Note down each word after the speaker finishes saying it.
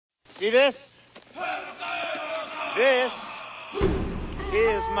See this? This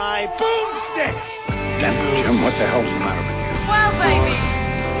is my boomstick. Jim, what the hell's the matter with you? Well, baby,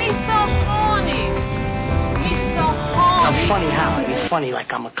 me so horny. Me so horny. I'm funny how? I be funny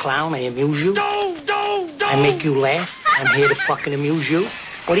like I'm a clown. I amuse you. I make you laugh. I'm here to fucking amuse you.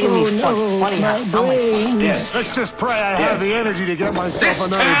 What do you mean funny how? How am I funny? Yes. Let's just pray I have the energy to get myself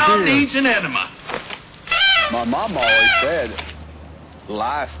another Town beer. needs an enema. My mom always said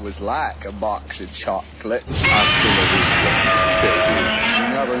life was like a box of chocolates. Hasta la vista, baby. You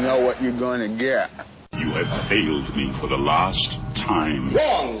never know what you're going to get. You have failed me for the last time.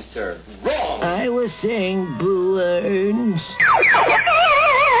 Wrong, sir. Wrong. I was saying balloons.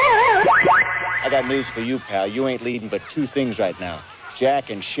 I got news for you, pal. You ain't leading but two things right now. Jack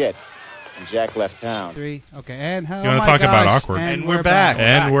and shit. And Jack left town. 3. Okay, and how? You want to talk about awkward? And we're back.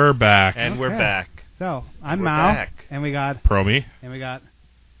 And we're back. And we're Okay. back. So, I'm We're Mao. back. And we got... Promi. And we got...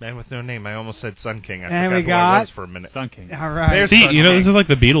 Man with no name. I almost said Sun King. I And forgot we who got- I was for a minute. Sun King. All right. There's See, Sun you know, King. this is like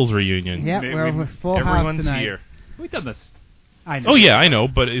the Beatles reunion. Yep, we're full house Everyone's tonight. here. We've done this. I know. Oh, yeah, I know,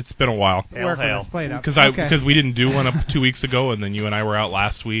 but it's been a while. Hail, Working hail. this plate up. Because Okay. we didn't do one up 2 weeks ago, and then you and I were out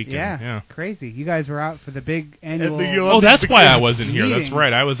last week. Yeah, And, yeah. crazy. You guys were out for the big annual... Oh, that's why I wasn't here. That's meeting.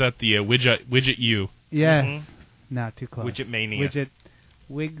 right. I was at the Widget U. Yes. Mhm. Not too close. Widget Mania.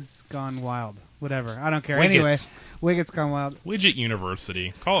 Wigs Gone Wild. Whatever. I don't care. Wiggets. Anyway, Wiggets Gone Wild. Widget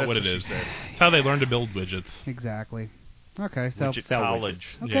University. Call it That's what it what she is. said. It's how they learn to build widgets. Exactly. Okay, so... Widget College.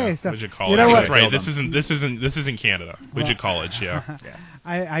 Okay, yeah, so... Widget College. You know what? That's right. This isn't Canada. Widget Well- College. Yeah.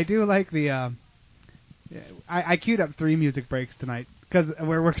 I do like the... I queued up 3 music breaks tonight because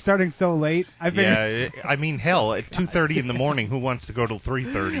we're starting so late. Yeah, I mean, hell, at 2:30 in the morning, who wants to go till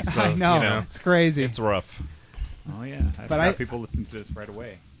 3:30? So, I know. You know, It's crazy. it's rough. Oh, yeah. I But forgot people listen to this right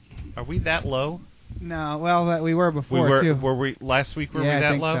away. Are we that low? No, well, we were before, We were. too. Were we last week? Were yeah, we I that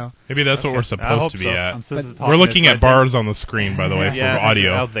think low? so. Maybe that's what Okay. we're I supposed hope to be so. at. I'm supposed to talk We're this looking right at bars on the screen, by the way, Yeah, for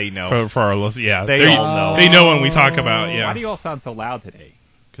audio. now they know. For our listeners. Yeah, They They're- all know. They know when we talk about, yeah. Why do you all sound so loud today?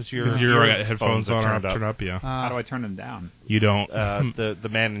 Because Because your headphones on are turned up, yeah. How do I turn them down? You don't. The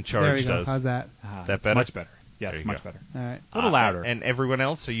man in There charge we go. does. How's that? That better? Much better. Yes, There you much go. better. All right. A little louder. And everyone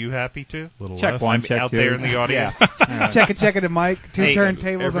else, are you happy too? Little Check less. one, I'm check out two. there in the audience. Yeah. All right. Check it, a mic, 2 Hey,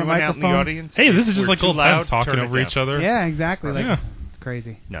 turntables, and a everyone out in the microphone. audience. Hey, this is If just we're like too old loud, times talking turn it over each down. other. Yeah, exactly. Like, Yeah. It's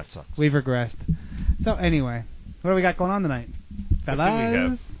crazy. That sucks. We've regressed. So anyway, what do we got going on tonight? What do we have?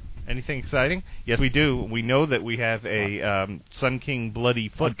 Fellas? Anything exciting? Yes, we do. We know that we have a Sun King bloody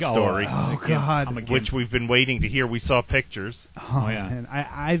foot story, Oh, God. which we've been waiting to hear. We saw pictures. Oh, yeah. man.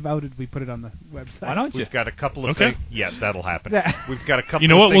 I voted we put it on the website. Why don't you? We've got a couple of Okay. things. Yes, that'll happen. Yeah. We've got a couple. You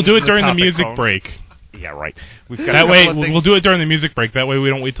know of what? We'll things do in it during the topic music phone. break. Yeah, right. We've got That a way, couple of we'll do it during the music break. That way, we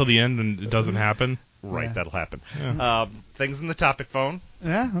don't wait till the end and it doesn't happen. Right, Yeah. that'll happen. Yeah. Things in the topic phone.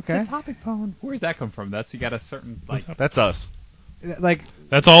 Yeah, okay. Topic phone. Where's that come from? That's you got a certain like. That's us. Like,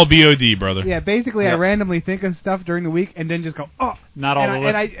 That's all BOD, brother. yeah, basically I Yep. randomly think of stuff during the week and then just go, oh. Not all and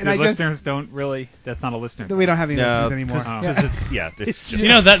the I just, listeners don't really. That's not a listener. we don't have any No, listeners anymore. 'cause it's just You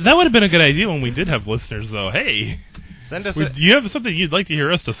know, that would have been a good idea when we did have listeners, though. Hey, send us. do you have something you'd like to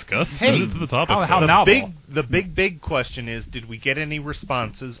hear us discuss? Hey, Send it to the topic. how phone. novel. the big question is: did we get any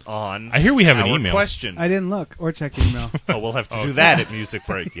responses on? I hear we have an our email. question. I didn't look or check email. Oh, we'll have to Oh, do okay. that at music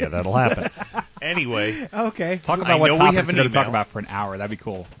break. Yeah, that'll happen. Anyway, Okay. Talk I about what know we topics have an we're going to talk email. about for an hour. That'd be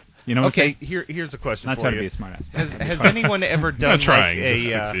cool. You know what okay. I'm Here's a question saying? Not for trying you. to be a smartass. Has anyone ever done trying, like just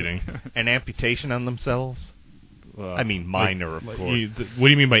a succeeding. an amputation on themselves? I mean, minor, of course. What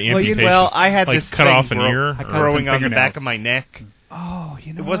do you mean by amputation? Well, I had like this cut thing off an ear? I cut growing some on the back fingernails. of my neck. Oh,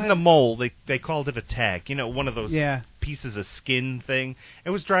 you know It wasn't what? a mole. They called it a tag. You know, one of those Yeah. pieces of skin thing.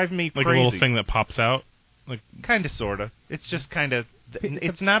 It was driving me Like crazy. a little thing that pops out? Kind of, sort of. It's just kind of. It's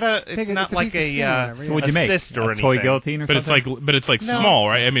It's not a. It's it's not a like piece of skin or a. whatever, So what'd you a make? cyst or a toy anything. guillotine or But something? it's like No. small,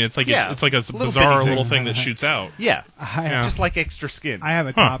 right? I mean, it's like Yeah, it's like a little bizarre bitty little thing. thing that shoots out. Yeah, I, just like extra skin. I have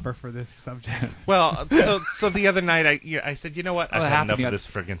a Huh. topper for this subject. Well, so the other night I said, you know what? I've Well, it had happened enough the of this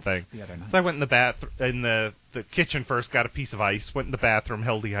friggin' thing. the other night. So I went in the kitchen first, got a piece of ice, went in the bathroom,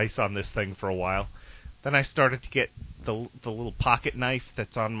 held the ice on this thing for a while. Then I started to get the little pocket knife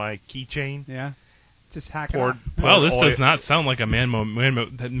that's on my keychain. Yeah. Just hack Poured, it off. Well, this poured does not sound like a man with I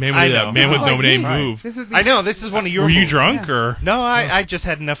know. no Like name me. move. This would be I know, this is one of your Were you moves. drunk Yeah. or? No, I just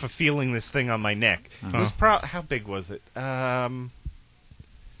had enough of feeling this thing on my neck. Uh-huh. It was how big was it?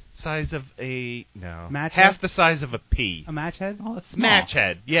 Size of a Match half head? the size of a pea. a match head. Oh, that's small. Match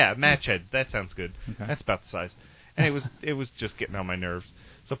head, yeah, match head. That sounds good. Okay. That's about the size. And it was just getting on my nerves.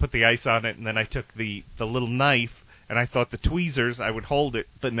 So I put the ice on it, and then I took the little knife and I thought the tweezers, I would hold it,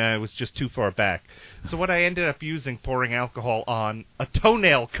 but no, it was just too far back. So what I ended up using, pouring alcohol on a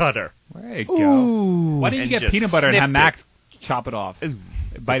toenail cutter. There you go. Ooh. Why didn't you And get peanut just butter and have snipped Max chop it off?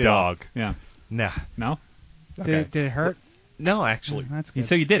 Bite it dog. off. Yeah. Nah. No? Did it hurt? No, actually. That's good.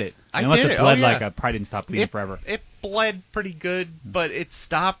 So you did it. I Unless did it it. bled Oh, yeah. like a probably didn't stop bleeding forever. It bled pretty good, but it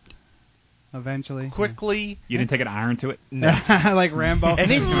stopped Eventually. quickly. You didn't take an iron to it? No. Like Rambo.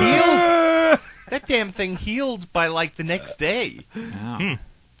 And it healed. That damn thing healed by like the next day. Oh.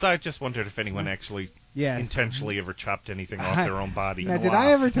 So I just wondered if anyone actually intentionally ever chopped anything off their own body. Now, did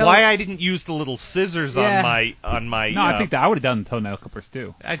I ever tell why I didn't use the little scissors on my No, I think that I would have done toenail clippers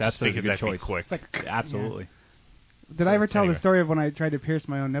too. I That's just figured a good that'd choice. be quick. Absolutely. Did I ever tell Anyway. the story of when I tried to pierce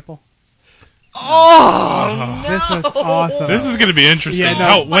my own nipple? Oh, no! This was awesome. This is going to be interesting. Yeah,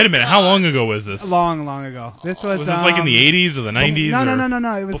 no. Wait a minute. How long ago was this? Long ago. This was Was this like in the 80s or the 90s?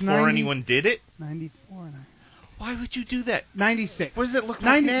 No. It was Before anyone did it? 94. Why would you do that? 96. What does it look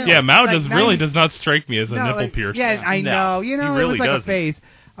 90, like now? Yeah, Mao like really does not strike me as a nipple piercer. Yeah, I know. You know, he really it was like doesn't. a phase.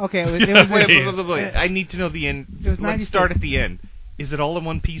 Okay, it was Wait. I need to know the end. It was Let's 96. start at the end. Is it all in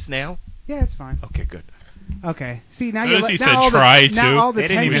one piece now? Yeah, it's fine. Okay, good. Okay. See, now Notice you're he now said all try the, now to. all the They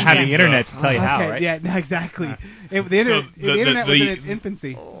didn't even tension- have the internet to tell you how, Okay, right? yeah, no, exactly. The internet, the internet was in its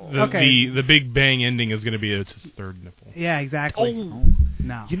infancy. The Big Bang ending is going to be its third nipple. Yeah, exactly. Oh.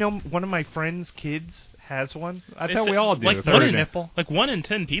 No. You know, one of my friends' kids has one. I thought we all do. Like a third nipple. Like 1 in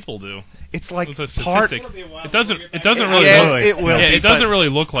 10 people do. It's like It's a part. statistic. It doesn't really Yeah, look. it will Yeah, be, it doesn't but- really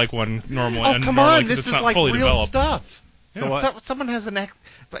look like one normally. Oh, come normally on! 'cause This it's is not like fully real developed. stuff. Yeah. Someone has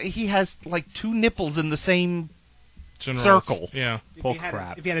but he has like 2 nipples in the same General- circle. Yeah. Bull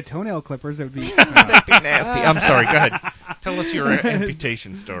crap. If you had a toenail clippers, it would be. That'd be nasty. I'm sorry. Go ahead. Tell us your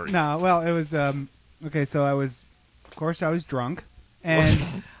amputation story. No, well, it was okay. So I was drunk,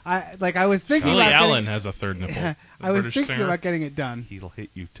 and I was thinking Shirley about Allen getting, has a third nipple. I was British thinking singer. about getting it done. He'll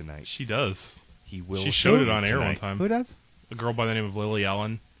hit you tonight. She does. He will. She showed it you on air one tonight. time. Who does? A girl by the name of Lily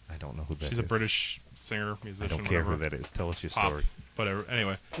Allen. I don't know who that is. She's a British singer, musician. I don't care whatever. who that is. Tell us your Pop, story. whatever.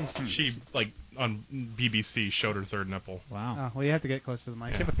 Anyway, she on BBC showed her third nipple. Wow. Oh, well, you have to get close to the mic.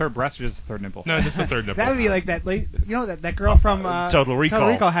 Do you have a third breast or just a third nipple? No, just a third nipple. That would be like that. That girl from Total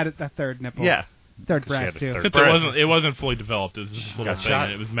Recall. had a third nipple. Yeah. Third She breast had a too. third Except it wasn't fully developed. It was just a little Got thing. shot.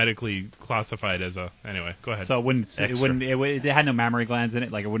 And it was medically classified as a. Anyway, go ahead. So it had no mammary glands in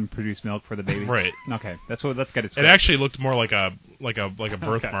it, like it wouldn't produce milk for the baby. Right. Okay. Let's get it It straight. actually looked more like a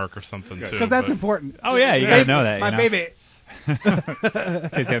birthmark or something too. Because that's but- important. Oh yeah, you gotta know that. My you know? baby.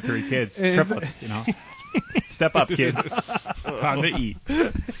 Kids have 3 kids, triplets. You know. Step up, kids. Time to eat.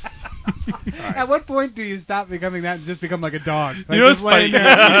 At what point do you stop becoming that and just become like a dog? Like, You know what's just laying funny?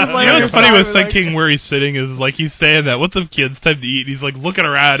 there- just laying You know on what's your funny with side Sun like- King where he's sitting is like he's saying that. What's up, kids? Time to eat. And he's like looking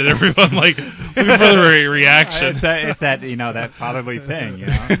around and everyone like looking for the reaction. It's that that fatherly thing, you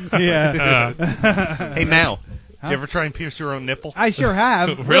know. Yeah. Hey, Mal. Did you ever try and pierce your own nipple? I sure have.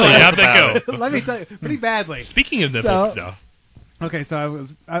 Really? How'd that go? Let me tell you, pretty badly. Speaking of nipples, no. Okay, so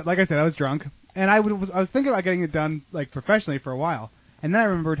like I said, I was drunk, and I was thinking about getting it done like professionally for a while, and then I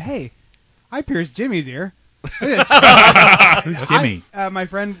remembered, hey, I pierced Jimmy's ear. Jimmy. My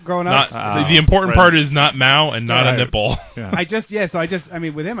friend growing up. Not, the important part is not Mao and not a nipple. Yeah.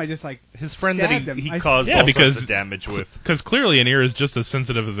 With him, I just like his friend that stabbed him. he I- caused Yeah, all because sorts of damage with. Because clearly an ear is just as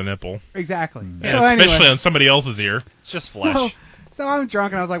sensitive as a nipple. Exactly. And So especially anyway, on somebody else's ear. It's just flesh. So I'm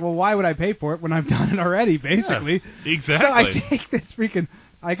drunk, and I was like, well, why would I pay for it when I've done it already, basically? Yeah, exactly. So I take this freaking...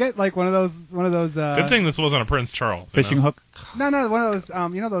 I get like one of those. Good thing this wasn't a Prince Charles. Fishing hook? No, one of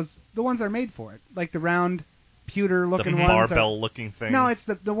those. The ones that are made for it, like the round, pewter-looking The ones. barbell-looking thing. No, it's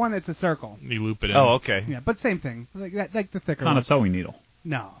the one that's a circle. You loop it in. Oh, okay. Yeah, but same thing. Like that, like the thicker. It's not one. a sewing needle.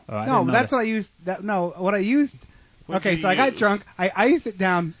 No, Oh, I no, didn't know that's that. what I used. What I used. What Okay, do so you I got use? drunk. I iced it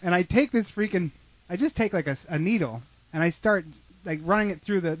down, and I take this freaking. I just take like a needle, and I start like running it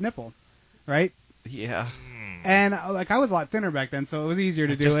through the nipple, right? Yeah. And like I was a lot thinner back then, so it was easier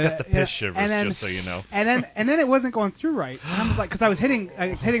to I do just it. got the piss Yeah, shivers, and then, just so you know. And then it wasn't going through right. And I was like, because I was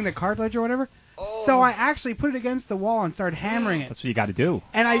hitting the cartilage or whatever. So I actually put it against the wall and started hammering it. That's what you got to do.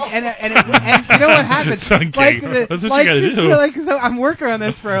 And and you know what happened? Sun King. That's what you gotta do. Like, so I'm working on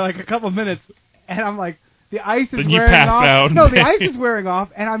this for like a couple minutes, and I'm like, the ice is Then you wearing pass off. out. No, the ice is wearing off,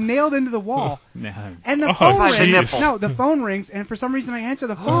 and I'm nailed into the wall. No. And the Oh, phone geez. rings. No, the phone rings, and for some reason I answer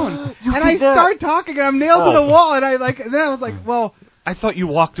the phone, and I start talking, and I'm nailed to the wall, and then I was like, well. I thought you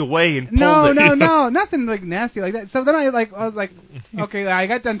walked away and pulled No, it. no, nothing like nasty like that. So then I was like, okay, I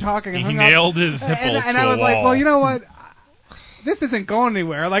got done talking and He hung nailed up, his nipple and to I a was like, wall. well, you know what? This isn't going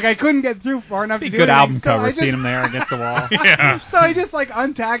anywhere. Like I couldn't get through far enough Be to a do good anything. album So I cover, just- seeing him there against the wall. Yeah. So I just like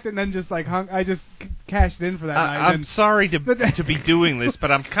untacked and then just like hung. I just cashed in for that night. I'm sorry to be doing this,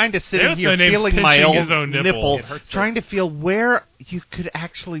 but I'm kind of sitting That's here the name feeling my pinching own his own nipple. trying to feel where you could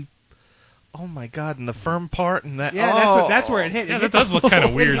actually. Oh my God! And the firm part and that. Yeah, that's where it hit. Yeah, that does look kind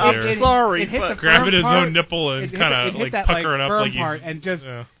of weird there. I'm sorry, it hit the grabbing firm his part, own nipple and kind of like that, puckering up firm like part and just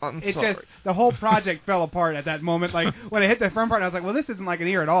I'm it sorry. just the whole project fell apart at that moment. Like when it hit the firm part, I was like, well, this isn't like an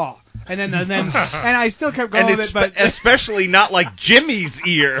ear at all. And then and I still kept going and with it, but especially not like Jimmy's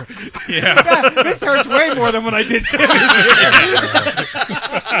ear. Yeah. This hurts way more than when I did Jimmy's ear.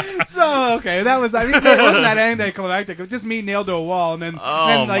 So okay, that was. I mean, it wasn't that anticlimactic. It was just me nailed to a wall, and then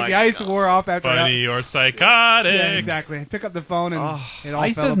the ice wore off after that. Funny or psychotic. Yeah, exactly. Pick up the phone and it all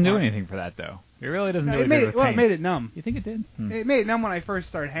Ice fell doesn't do apart. anything for that, though. It really doesn't do It anything. made it made it numb. You think it did? It made it numb when I first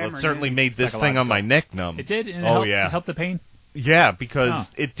started hammering. Well, it certainly it. made this thing on my neck numb. It did? And it helped the pain? Yeah, because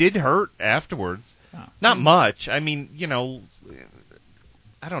it did hurt afterwards. Oh. Not much. I mean,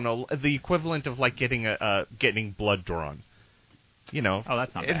 I don't know, the equivalent of like getting blood drawn. Oh,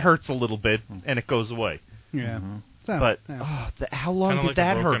 that's not it bad. hurts a little bit and it goes away. Yeah. Mm-hmm. So, But yeah. how long Kinda did like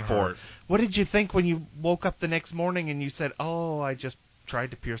that a broken hurt for? heart. What did you think when you woke up the next morning and you said, "Oh, I just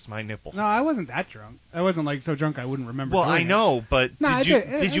tried to pierce my nipple"? No, I wasn't that drunk. I wasn't like so drunk I wouldn't remember. Well, doing I know, but No,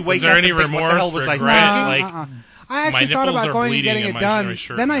 did you wake Was there up any and think, what the remorse, hell was I regret? thinking? Like, I actually my thought nipples about are going and bleeding getting in it my done.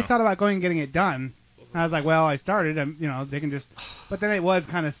 shirt Then I now. thought about going and getting it done. I was like, well, I started, and they can just. But then it was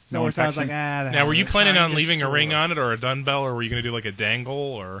kind of No sore, so I was like, infection? Now, were you planning on kinda leaving a ring sore. on it or a dumbbell, or were you going to do like a dangle,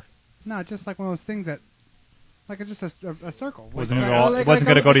 or? No, just like one of those things that, like it's just a circle. Wasn't Like,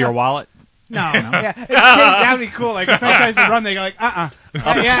 going to go to your wallet? No, yeah, that'd be cool. Like if someone tries to run, they go like,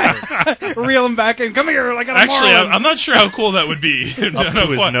 yeah, reel them back in. Come here, like Actually, I'm not sure how cool that would be. Up to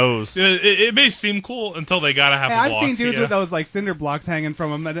his nose. It may seem cool until they gotta have a I've block. seen dudes with those like cinder blocks hanging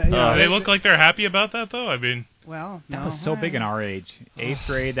from them. They look like they're happy about that, though. I mean, well, That was so big in our age. 8th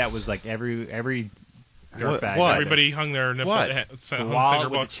grade, that was like every dirtbag. What? everybody hung their nipple What? hung wallet cinder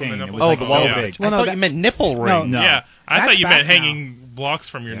with blocks the from their chain. It nipples. was Oh, like the so wall big. I thought you meant nipple ring. No. Yeah, I That's thought you back meant now. hanging blocks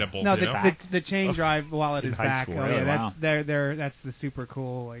from your nipples. No, you know? the chain drive wallet In is high back. school, Oh really? yeah, Wow. that's the super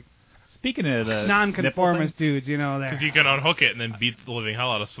cool like Speaking of the nonconformist dudes, there. Because you can unhook it and then beat the living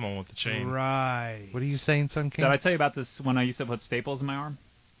hell out of someone with the chain. Right. What are you saying, Sun King? Did I tell you about this when I used to put staples in my arm?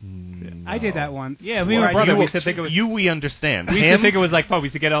 I did that once. Yeah, me and my brother, we used to think it was... we understand. We used to think it was like fun. We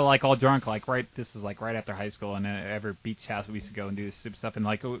used to get all drunk, this is like right after high school, and every beach house we used to go and do this stupid stuff, and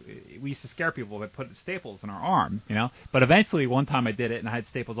like we used to scare people by putting staples in our arm, But eventually, one time I did it, and I had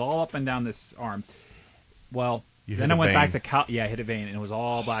staples all up and down this arm. Well, then I went back to I hit a vein, and it was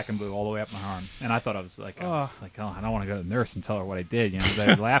all black and blue all the way up my arm, and I thought I was like, I don't want to go to the nurse and tell her what I did, They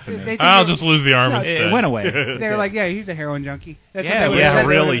would laugh at me. I'll just lose the arm instead. It went away. They were like, yeah, he's a heroin junkie. That's what Yeah, they would've yeah, said.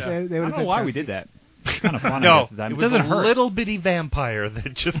 really. They I would've don't know said why junkie. we did that. It's kind of fun. No, I guess, at the time. it It was doesn't a hurt. little bitty vampire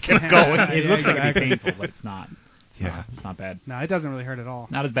that just kept going. It looks like it'd be exactly. painful, but it's not. Yeah. It's not bad. No, it doesn't really hurt at all.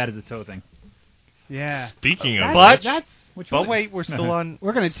 Not as bad as the toe thing. Yeah. Speaking of But Which but one? wait, we're still on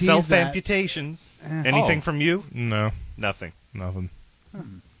We're gonna tease self-amputations. Anything from you? No, Nothing. nothing.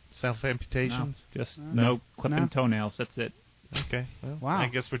 Self-amputations? Just No. clipping No. toenails. That's it. Okay. Well, Wow. I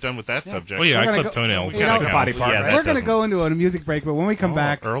guess we're done with that subject. Well, yeah, We're I gonna clip go- toenails. you That know, counts. body part, Yeah, right? We're going to doesn't- go into a music break, but when we come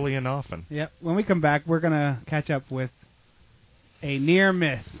back, early and often. when we come back, we're going to catch up with a near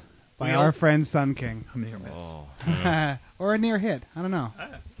miss by our friend Sun King. I'm near miss. Oh. Or a near hit. I don't know.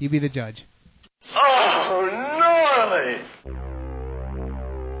 You be the judge. Oh, gnarly!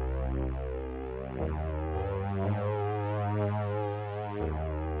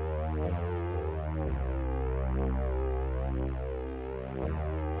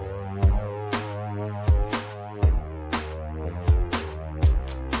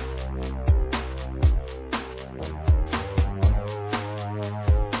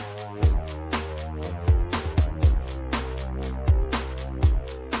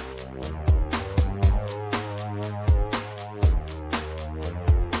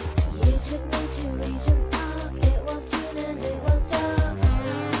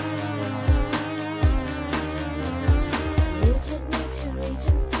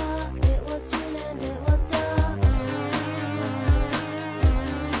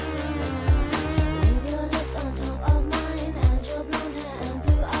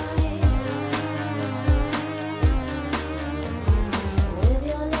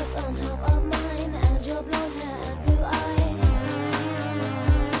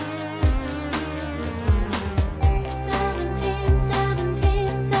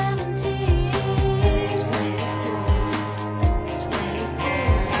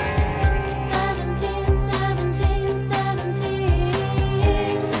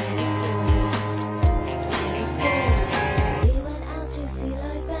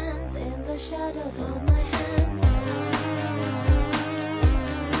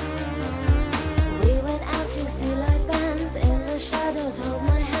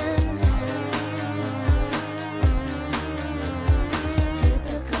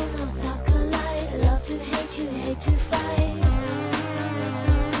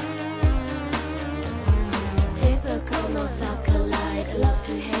 Love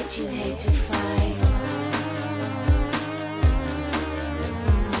to hate you, hate to fight.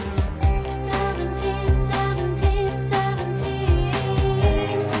 17, 17,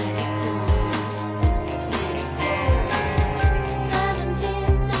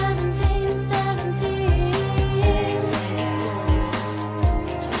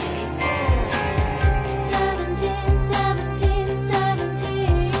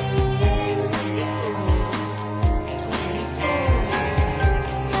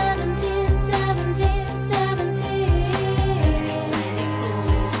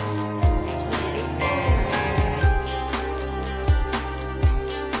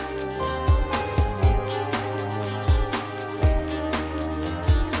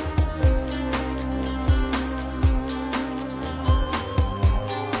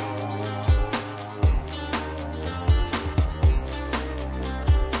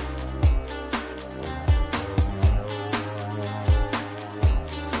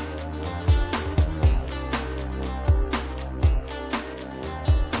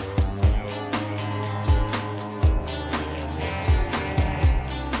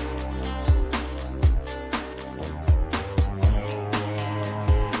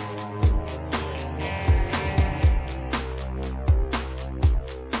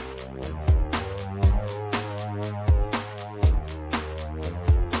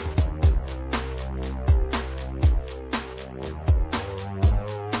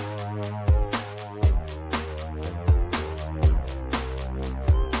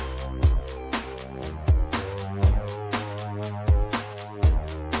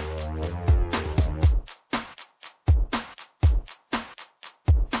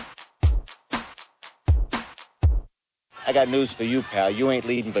 'I got news for you, pal. You ain't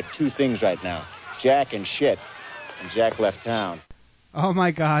leading but two things right now. Jack and shit. And Jack left town. Oh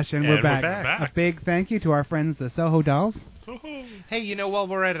my gosh, and we're back. A big thank you to our friends, the Soho Dolls. Hey, you know, while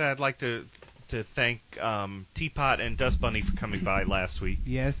we're at it, I'd like to thank Teapot and Dust Bunny for coming by last week.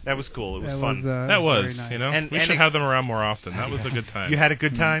 Yes. That was cool. It was That fun. was, That was, very nice. you know. And we should have them around more often. That was a good time. You had a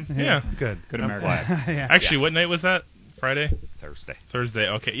good time? Yeah. Good. Good I'm American. glad. Yeah. Actually, what night was that? Friday? Thursday. Thursday.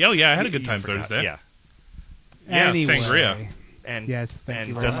 Okay. Yeah, I had a good time forgot. Thursday. Yeah. Yeah, Anyway. sangria. And Yes, thank you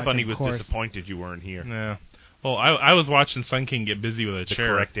and very Dust much, Bunny of was course. disappointed you weren't here. Yeah. Well, I was watching Sun King get busy with a The chair.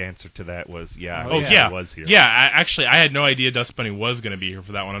 correct answer to that was yeah. Oh yeah, he was here. Yeah, I had no idea Dust Bunny was going to be here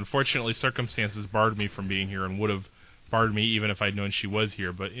for that one. Unfortunately, circumstances barred me from being here and would have barred me even if I'd known she was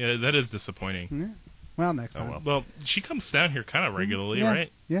here. But yeah, that is disappointing. Yeah. Well, next time. Well, she comes down here kind of regularly, Yeah,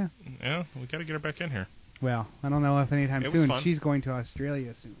 right? yeah. Yeah, we got to get her back in here. Well, I don't know if anytime It was soon. fun. She's going to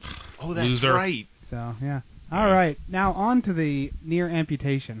Australia soon. Oh, that's Loser. right. So, yeah. All right. Now, on to the near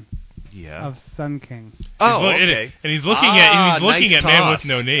amputation of Sun King. Oh, He's okay. And he's looking at nice Man toss. with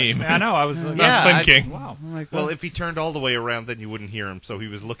No Name. I know. I was. Not Sun King. Wow. Well, if he turned all the way around, then you wouldn't hear him. So he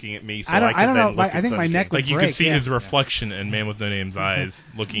was looking at me. So I don't could know, then look like, at I think Sun my King. neck would Like you break, could see yeah. his reflection in Man with No Name's eyes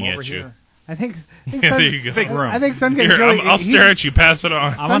looking Over at you. here. I think Yeah, there you go. Big room. I think Sun King's Here, really... I'll stare at you. Pass it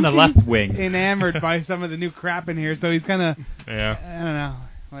on. I'm on the Sun left King's wing. enamored by some of the new crap in here, so he's kind of... Yeah. I don't know.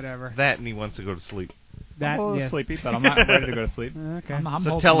 Whatever. That and he wants to go to sleep. That, I'm a little yes. sleepy, but I'm not ready to go to sleep. Okay. I'm So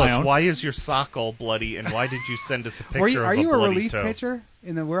holding tell my us, own. why is your sock all bloody, and why did you send us a picture Are you of a a bloody relief toe? pitcher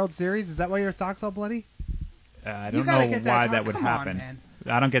in the World Series? Is that why your sock's all bloody? I You don't gotta know get that why on. that would Come on, happen. man.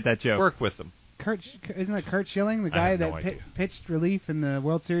 I don't get that joke. Work with them. Isn't it Kurt Schilling, the I guy have that no idea. pitched relief in the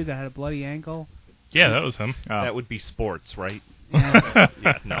World Series that had a bloody ankle? Yeah, that was him. That would be sports, right? Yeah.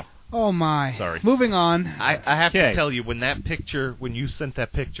 Yeah, no. Oh my! Sorry. Moving on. I have Okay. to tell you, when you sent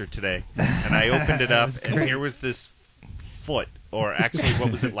that picture today, and I opened it up, was and great. here was this foot, or actually,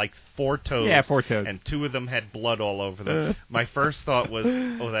 what was it, like 4 toes? Yeah, 4 toes. And 2 of them had blood all over them. My first thought was,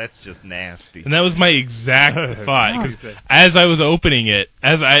 oh, that's just nasty. And that was my exact thought. Oh, 'cause good. as I was opening it,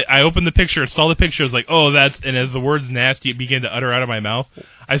 as I opened the picture, saw the picture, I was like, oh, that's... And as the words nasty began to utter out of my mouth,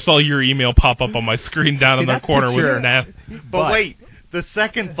 I saw your email pop up on my screen down in the that corner picture- with nasty. But wait, the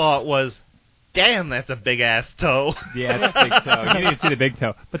second thought was, damn, that's a big-ass toe. Yeah, it's a big toe. You need to see the big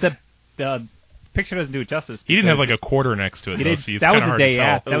toe. But the picture doesn't do it justice. He didn't have because like a quarter next to it, you though, didn't- so it's that was kinda the hard to day tell.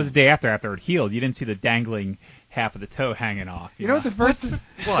 after. That was the day after it healed. You didn't see the dangling half of the toe hanging off. You know what the first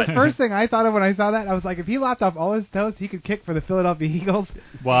What? the first thing I thought of when I saw that, I was like, if he lopped off all his toes, he could kick for the Philadelphia Eagles.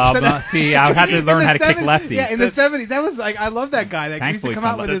 Well, So see, I had to in learn the how to kick 70s lefty. Yeah, in the 70s, that was like, I love that guy. That used to Thankfully come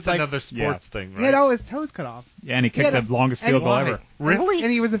out with That's his like, another sports thing, he right? had all his toes cut off. Yeah, and he He kicked had the longest field goal ever. Really?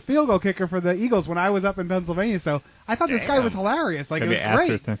 And he was a field goal kicker for the Eagles when I was up in Pennsylvania. So I thought this guy Damn. was hilarious. Like, it Could was be great.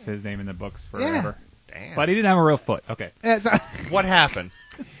 asterisk next to his name in the books forever. Damn. But he didn't have a real foot. Okay. Yeah, so- What happened?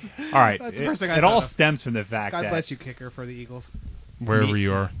 All right. That's the first thing I it all thought of. stems from the fact God that bless you, kicker for the Eagles. Wherever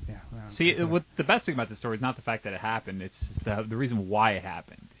you are. Yeah. Well, See, what the best thing about this story is not the fact that it happened. It's the reason why it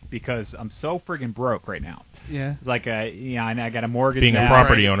happened. Because I'm so friggin' broke right now. Yeah. It's like, I got a mortgage. Being a now.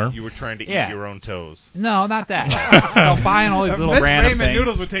 property owner. You were trying to eat your own toes. No, not that. I'm buying all these little random ramen things.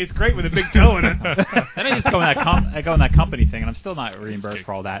 noodles would taste great with a big toe in it. Then I just go in that company thing, and I'm still not reimbursed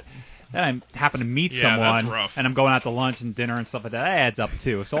for all that. Then I happen to meet someone, that's rough. and I'm going out to lunch and dinner and stuff like that. That adds up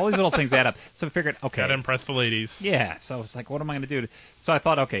too. So all these little things add up. So I figured, okay, Gotta impress the ladies. yeah. So it's like, what am I going to do? So I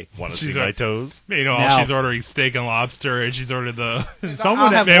thought, okay, Want to see She's my a- toes? You know, Now- she's ordering steak and lobster, and she's ordered the. I'll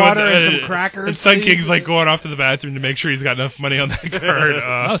have Man, water with and some crackers. And Sun please. King's like going off to the bathroom to make sure he's got enough money on that card.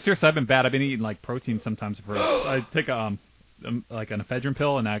 no, seriously, I've been bad. I've been eating like protein sometimes. I take like an ephedrine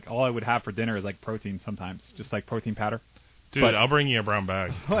pill, and all I would have for dinner is like protein sometimes, just like protein powder. Dude, But- I'll bring you a brown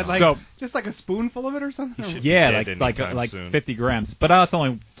bag. What, like, So- just like a spoonful of it or something? should- Yeah, dead like anytime soon. 50 grams. But it's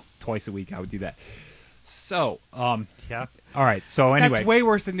only twice a week I would do that. So, Yeah. all right. So anyway, That's way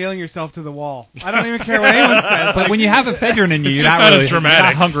worse than nailing yourself to the wall. I don't even care what anyone says. but when you have ephedrine in you, you're just not not as really you're dramatic.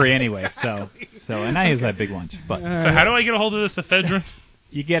 not hungry anyway. So and I use that big lunch. But So how do I get a hold of this ephedrine?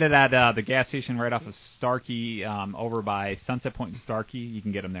 you get it at the gas station right off of Starkey, over by Sunset Point and Starkey. You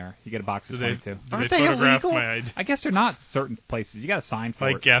can get them there. You get a box of Do they, 22. do they photograph my ID? I guess they're not certain places. You got to sign for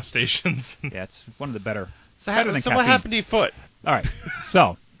Like it. gas stations. Yeah, it's one of the better. So, better than what caffeine. happened to your foot? All right.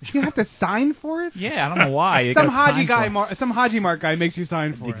 So You have to sign for it? yeah, I don't know why. You Some gotta Haji sign guy, for it. some Haji Mark guy makes you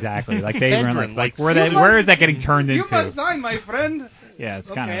sign for Exactly. it. Like they were Veteran, like like, where is that getting turned You into? must sign, my friend. Yeah,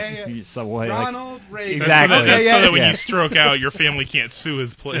 it's Okay. kind of so what. Ronald Reagan. Exactly. That's Okay, so that when yeah. you stroke out, your family can't sue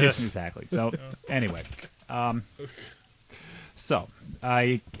his place. Exactly. So anyway, so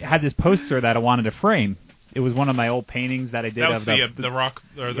I had this poster that I wanted to frame. It was one of my old paintings that I did That of was the rock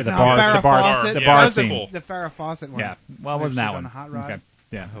or the the bar- Farrah the bar- Fawcett. the That bar was scene. The Farrah Fawcett one. Yeah. Well, it Where wasn't she's that on one. a hot rod. Okay.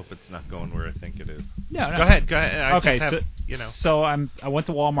 Yeah. I hope it's not going where I think it is. No, no. Go ahead. I Okay, just have, so you know. so I went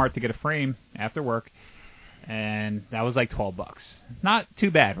to Walmart to get a frame after work, and that was like $12. Not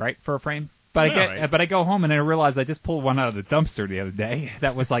too bad, right, for a frame? But Yeah, right. but I go home and I realized I just pulled one out of the dumpster the other day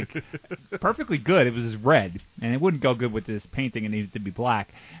that was like perfectly good. It was red, and it wouldn't go good with this painting. It needed to be black.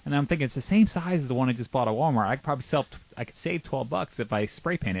 And I'm thinking it's the same size as the one I just bought at Walmart. I could probably I could save $12 if I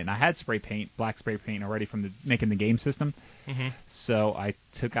spray paint it. And I had black spray paint already from making the game system. Mm-hmm. So I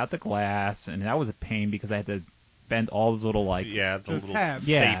took out the glass, and that was a pain because I had to bend all those little like Yeah, the Just little have.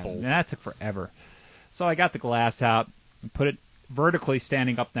 yeah, staples. and that took forever. So I got the glass out and put it vertically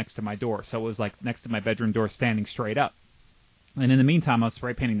standing up next to my door. So it was like next to my bedroom door standing straight up. And in the meantime, I was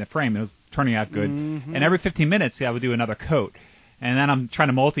spray painting the frame. It was turning out good. Mm-hmm. And every 15 minutes, I would do another coat. And then I'm trying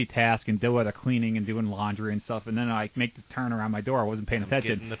to multitask and do other cleaning and doing laundry and stuff. And then I make the turn around my door. I wasn't paying getting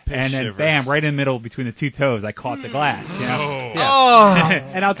attention. the pitch And then, shivers. bam, right in the middle between the two toes, I caught the glass. You know? Oh.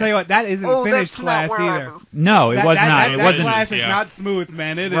 Yeah. And I'll tell you what, that isn't finished glass either. No, it was not. That It wasn't. glass is yeah. not smooth,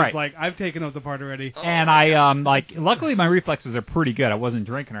 man. It is Right. like I've taken those apart already. And I luckily my reflexes are pretty good. I wasn't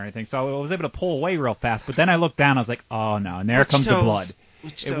drinking or anything, so I was able to pull away real fast. But then I looked down, I was like, oh no, and there comes the blood.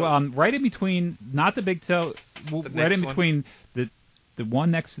 Right in between, not the big toe, right next in one? between the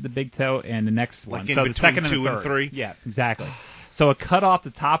one next to the big toe and the next one. in So the between second and two the and third. three? Yeah, exactly. So it cut off the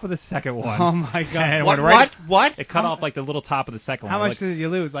top of the second one. Oh my god! And it What? went right- What? It cut off like the little top of the second How one. much did you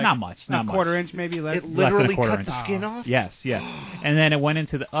lose? Like not much. Not a much. quarter inch, maybe less. It Less literally than a quarter cut inch. the skin off? Yes, yeah. And then it went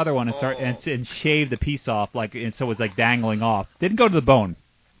into the other one and and shaved the piece off, like, and so it was like dangling off. Didn't go to the bone.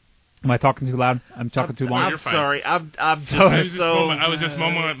 Am I talking too loud? I'm talking too long. I'm you're fine. sorry. I'm I just I was just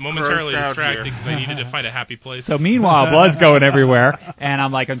momentarily grossed out distracted here. because I needed to find a happy place. So meanwhile, blood's going everywhere, and I'm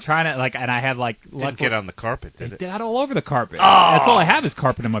trying to and I have Didn't get on the carpet, did it it? got all over the carpet. Oh. That's all I have is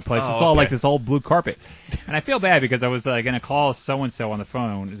carpet in my place. Oh, It's all okay. like this old blue carpet, and I feel bad because I was going to call so and so on the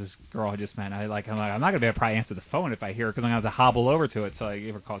phone. This girl I just met. I'm not going to be able to probably answer the phone if I hear her because I'm going to have to hobble over to it. So I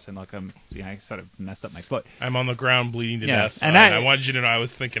gave her a call saying, look, I sort of messed up my foot. I'm on the ground bleeding to Yeah, death, and I wanted you to know I was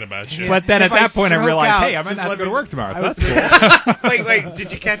thinking about you. But then If at that I point I stroke realized, out, hey, I might just not have to let go to me- work tomorrow. I So was that's cool. Wait,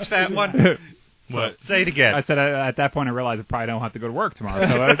 did you catch that one? What? Say it again. I said at that point I realized I probably don't have to go to work tomorrow,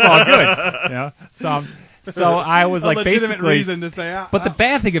 so it's all good. You know, so I was a like legitimate basically. reason to say. But the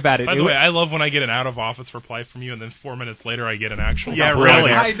bad thing about it, By the way, I love when I get an out-of-office reply from you, and then 4 minutes later I get an actual. Yeah, reply.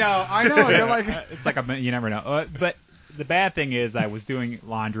 really. I know. You're like, it's like you never know. But the bad thing is I was doing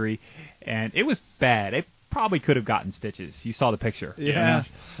laundry, and it was bad. It probably could have gotten stitches. You saw the picture. Yeah. You know?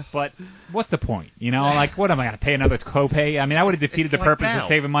 But what's the point? You know, like what am I going to pay another copay? I mean, that would have defeated the like purpose now. of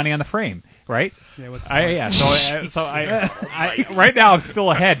saving money on the frame, right? Yeah, what's the So right now I'm still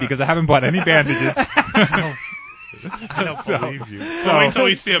ahead because I haven't bought any bandages. I don't believe you. So wait until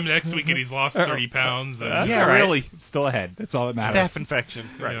we see him next week and he's lost 30 pounds. And Yeah, really. Still ahead. That's all that matters. Staph infection.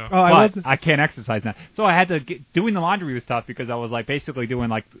 Right. Yeah. Oh, But I can't exercise now, so I had to doing the laundry was tough because I was like basically doing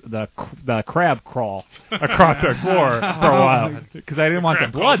like the crab crawl across the floor for a while because I didn't want the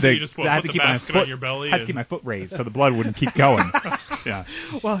crab crawl, blood. so you just I had put to the keep my basket foot on your belly had to and- keep my foot raised so the blood wouldn't keep going. Yeah.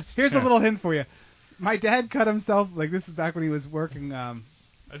 Well, here's a little hint for you. My dad cut himself. Like this is back when he was working.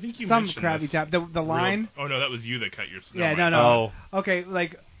 I think you some mentioned crappy this job. The line. Oh no, that was you that cut your. Yeah, never no. mind. Okay,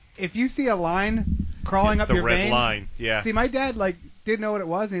 like if you see a line crawling up The your red vein. line, yeah. See, my dad like didn't know what it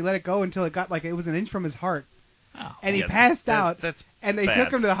was, and he let it go until it got like it was an inch from his heart. Oh. And he Yeah, passed out. That's and they bad.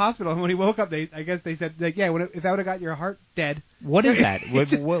 took him to the hospital. And when he woke up, I guess they said like, yeah, if that would have got your heart dead. What is that?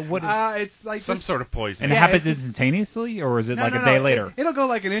 What What is it's like some just- sort of poison. and it Yeah, happens it's- instantaneously, or is it No, like no, a day no. later? It'll go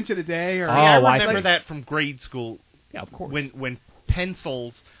like an inch in a day. Or Oh, I I remember see. that from grade school. Yeah, of course. When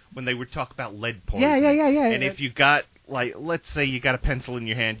pencils, when they would talk about lead poison. Yeah. And if you got, like, let's say you got a pencil in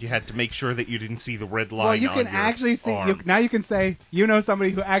your hand, you had to make sure that you didn't see the red line well, you on can your actually see. arm. Now you can say you know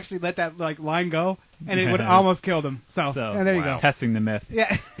somebody who actually let that like line go, and it would almost killed him. So and there you go. Testing the myth.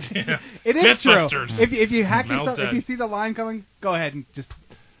 Yeah, Yeah. it is true. Mythbusters. If you hack Mal's yourself, if dead. you see the line coming, go ahead and just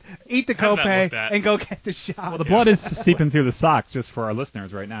eat the Have that copay looked at. and go get the shot. Well, the blood is seeping through the socks just for our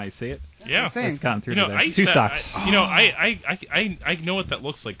listeners right now. You see it? Yeah. I'm saying. It's gotten through You know, to I there. used 2 to, socks. I know what that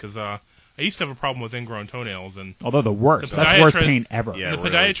looks like because I used to have a problem with ingrown toenails, and Although the worst. The That's worst podiatrist- pain ever. Yeah, the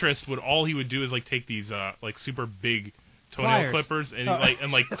really. podiatrist would all he would do is like take these like super big toenail Pliers. clippers and Oh.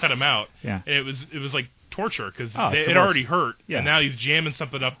 like cut them out. Yeah. And it was like torture because Oh, it's the it worst. already hurt, Yeah. and now he's jamming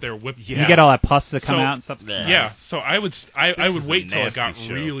something up there, whipping. You get all that pus that come So- out and stuff. Yeah, so I would is wait a till it got nasty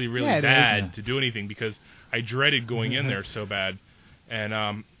show. really Yeah, it bad is. to do anything because I dreaded going in there so bad, and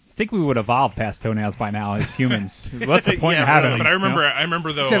I think we would evolve past toenails by now as humans. What's the point Yeah, in having really. them? But I you know?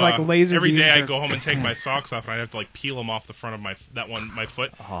 remember though Instead of, like, laser every day beams I'd or- go home and take my socks off and I'd have to like peel them off the front of my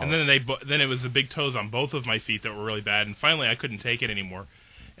foot, Oh. and then then it was the big toes on both of my feet that were really bad, and finally I couldn't take it anymore,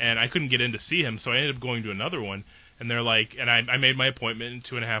 and I couldn't get in to see him, so I ended up going to another one, and they're like, and I made my appointment, and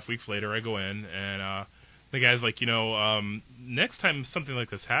 2.5 weeks later I go in, and the guy's like, next time something like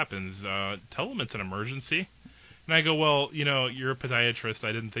this happens, tell them it's an emergency. And I go, well, you're a podiatrist.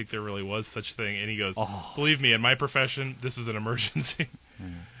 I didn't think there really was such a thing. And he goes, believe me, in my profession, this is an emergency.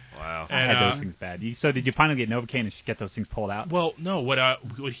 Wow. I had those things bad. So did you finally get Novocaine and get those things pulled out? Well, no. What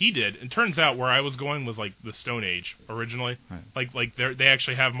he did, it turns out where I was going was like the Stone Age originally. Right. Like they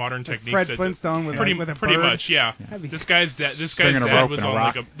actually have modern techniques. Fred that- Flintstone with pretty a pretty bird. much, yeah. This guy's dad was on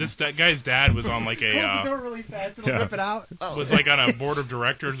like that guy's dad was on like Close the a door really fast. It'll rip it out. was like on a board of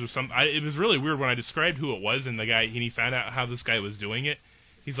directors or something. It was really weird when I described who it was, and the guy and he found out how this guy was doing it.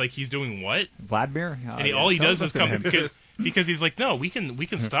 He's like, he's doing what? Vladimir? And all he does is come because he's like, no, we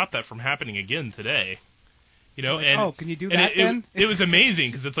can stop that from happening again today. And can you do and that then? It was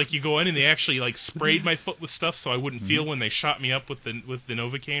amazing because it's like you go in and they actually like sprayed my foot with stuff so I wouldn't feel when they shot me up with the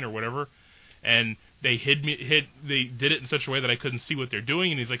Novocaine or whatever, and they they did it in such a way that I couldn't see what they're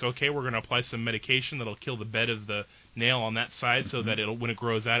doing, and he's like, okay, we're going to apply some medication that'll kill the bed of the nail on that side so that when it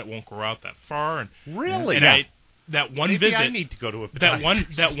grows out, it won't grow out that far. And Really? and that one Maybe visit, I need to go to a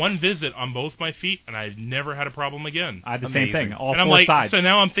podiatrist. that one visit on both my feet, and I never had a problem again. I had the Amazing. same thing. All And I'm 4 like, sides. so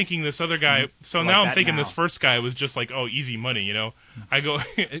now I'm thinking this other guy. So Like now I'm that thinking now. this first guy was just like, oh, easy money, I go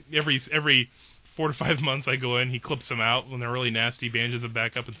every 4 to 5 months I go in, he clips them out when they're really nasty, bandages them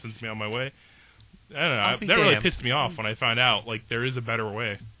back up, and sends me on my way. I don't I'll know. be That really damned. pissed me off when I found out like there is a better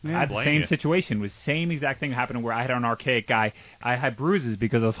way. I had the blame same you. situation. With same exact thing happening where I had an archaic guy. I had bruises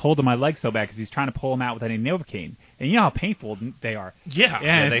because I was holding my leg so bad because he's trying to pull them out with any Novocaine. And you know how painful they are. Yeah.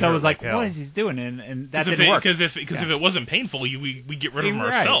 And they so I hurt was like, like hell. what is he doing? And that Because didn't work. if it wasn't painful, we get rid of them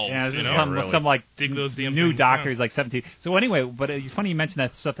Right. ourselves. Yeah, some, really. some like Dig those damn new things doctor. out. He's like 17. So anyway, but it's funny you mentioned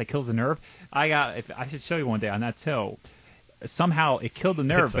that stuff that kills the nerve. I should show you one day on that toe. Somehow it killed the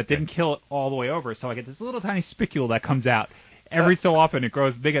nerve, It's but okay. didn't kill it all the way over. So I get this little tiny spicule that comes out every so often. It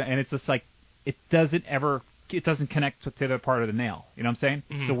grows big, and it's just like it doesn't connect to the other part of the nail. You know what I'm saying?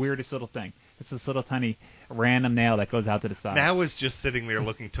 It's the weirdest little thing. It's this little tiny random nail that goes out to the side. Now is just sitting there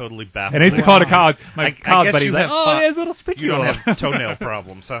looking totally baffled. And I used to call it a college. My I college guess buddy's you like, have oh, fun. there's a little spicule. You don't have toenail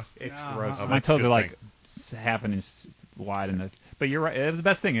problems, huh? It's No. gross. Oh, My that's a toes good are like thing. half an inch wide, and but you're right. It was the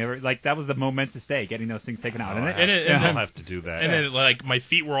best thing. Like that was the momentous day, getting those things taken out. Oh, And I'll have to do that. And then like my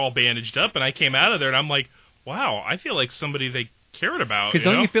feet were all bandaged up, and I came out of there, and I'm like, wow, I feel like somebody they cared about. Because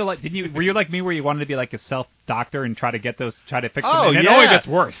don't you feel like were you like me where you wanted to be like a self doctor and try to fix Oh, them? And yeah. it only gets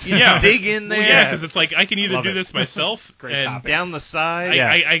worse. Yeah, dig in there. Well, yeah, because it's like I can either Love do it. this myself Great and topic. Down the side.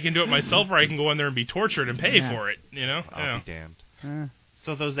 I can do it myself, or I can go in there and be tortured and pay Yeah. for it. I'll be damned. Uh,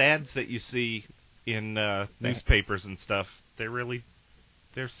 So those ads that you see in newspapers and stuff,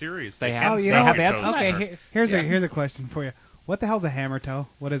 they're serious. They can have. you snap know, your that's toes okay. apart. Here's a question for you. What the hell's a hammer toe?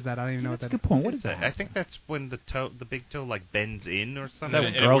 What is that? I don't even know That's what a that good point. What is that? I think that's when the big toe like bends in or something. That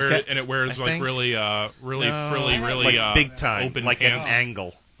And, what girls get? it wears I like think. really frilly, really like big time, open like pants. an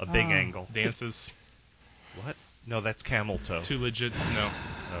angle, a big angle. Dances. What? No, that's camel toe. Too legit. No.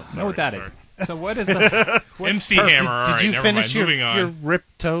 Oh, I know what that is. sorry. So what is the MC Hammer. All Did right, you never finish mind. your, Moving on. your rip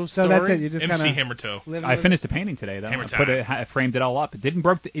toe So story? that's it. You just MC kind of Hammer toe. I finished the painting today, though. Hammer I framed it all up.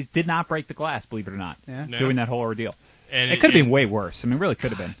 It did not break the glass, believe it or not. Yeah. No. Doing that whole ordeal. And It could have been way worse. I mean, really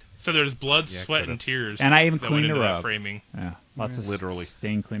could have been. So there's blood, Yeah, sweat, could've. and tears. And I even that cleaned went into her that up. framing. Yeah, lots of Literally.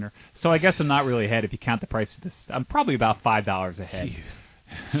 stain cleaner. So I guess I'm not really ahead if you count the price of this. I'm probably about $5 ahead.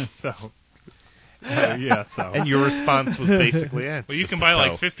 So. Yeah, so. And your response was basically, Well, you just can a buy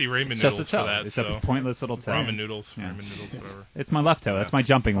toe. like 50 ramen It's just noodles a toe. for that. It's so. a pointless little toe. Ramen noodles, Yeah. ramen noodles, whatever. It's my left toe. That's my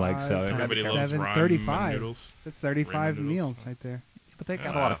jumping leg. So Everybody loves 7, ramen 35. noodles. That's 35 Ramen meals noodles. right there. But they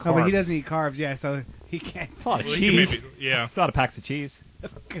got a lot of carbs. No, but he doesn't eat carbs, yeah, so he can't. It's a lot of Well, you cheese. can maybe- yeah. It's a lot of packs of cheese.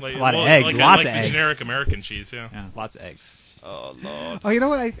 Like, a lot well, of eggs. Like, lots like of the eggs. generic American cheese, yeah. Yeah, lots of eggs. Oh, Lord. Oh, you know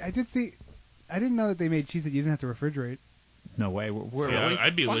what? I did see. I didn't know that they made cheese that you didn't have to refrigerate. No way. We're Yeah,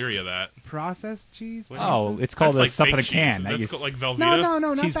 I'd be leery of that. Processed cheese? Oh, it's called That's like stuff in a fake cheese. can. That's That you called like Velveeta.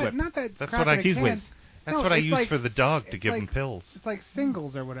 No, not Cheese that. whip. Not that. That's crap what I in a cheese can. whiz. That's No, what I it's use like- for the dog to it's give like- him pills. It's like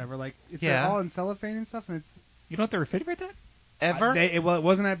singles or whatever. Like it's Yeah. all in cellophane and stuff, and it's. You don't have to refrigerate that? Ever? It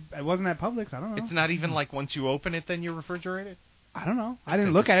wasn't at Publix. I don't know. It's not even like once you open it, then you refrigerate it? I don't know. I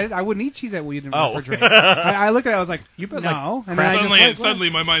didn't look at it. I wouldn't eat cheese that we didn't Oh. refrigerate. I looked at it. I was like, You put, no. And then I Suddenly, just suddenly,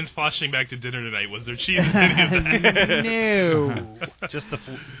 my mind's flashing back to dinner tonight. Was there cheese in any of that? No. Just the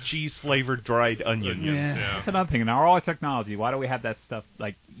cheese-flavored dried onions. Yeah. That's another thing. In all our technology, why do we have that stuff?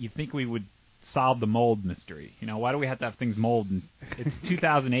 Like, you think we would solve the mold mystery? You know, why do we have to have things mold? And it's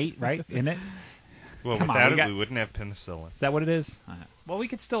 2008, right? Isn't it? Well, Come on, without we it, got- we wouldn't have penicillin. Is that what it is? Well, we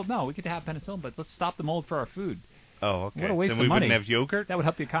could still we could have penicillin, but let's stop the mold for our food. Oh, okay. What a waste then of we money. wouldn't have yogurt? That would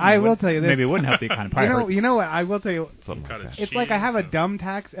help the economy. I will wouldn't- tell you this. Maybe it wouldn't help the economy. Probably You know what? I will tell you. Something Kind like of that. It's like I have a cheese. dumb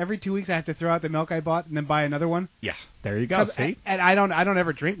tax. Every 2 weeks, I have to throw out the milk I bought and then buy another one. Yeah. There you go. 'Cause- See, And I don't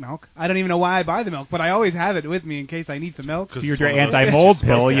ever drink milk. I don't even know why I buy the milk, but I always have it with me in case I need some milk. Because your it's one of those anti-mold things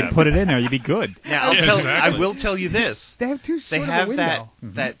you're pill, supposed to you have. put it in there, you'd be good. Now, Yeah, exactly. I will tell you this. They have too They short of a have window.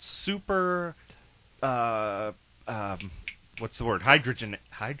 that super, what's the word? Hydrogen.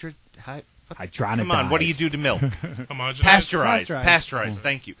 Hydronidized. Come on, what do you do to milk? Homogenized? Pasteurized.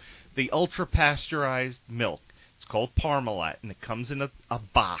 Thank you. The ultra pasteurized milk. It's called Parmalat, and it comes in a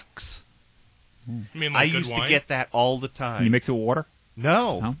box. I mean, I like good used wine? to get that all the Can time. you mix it with water?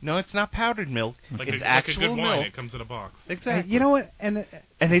 No, it's not powdered milk. Like it's a actual good wine. milk. It comes in a box. Exactly. You know what? And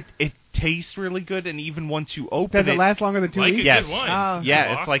And it tastes really good, and even once you open does it last longer than 2 Like weeks? a Yes. good wine. Oh.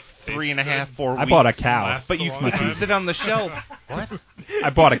 Yeah, The it's like box 3.5, tastes 4 I weeks. bought a cow. Lasts But a you long can time. sit on the shelf. What? I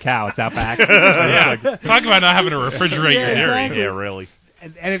bought a cow. It's out back. Yeah, talk about not having to refrigerate your Yeah, dairy. exactly. Yeah, really.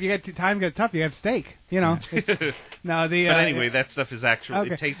 And if you get time gets tough, you have steak. You know. It's- no, the. But anyway, that stuff is actually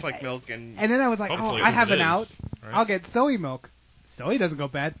okay. it tastes like milk and And then I was like, Hopefully I it have an is, out. right? I'll get soy milk. Soy doesn't go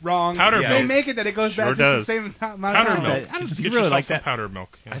bad. Wrong. Powdered They milk. make it that it goes Sure bad just does. the same amount Powdered of time. milk. I don't Just really get yourself like some that. powdered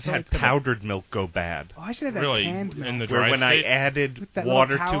milk. Yeah. I've had powdered milk go bad. Oh, I should have that Really, canned milk. in the Where dry when I state? added With that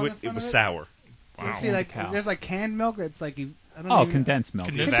water little cow to in it, the it front was of it? sour. You Wow. see, like Cow. there's like canned milk that's like I don't Oh, even, condensed milk.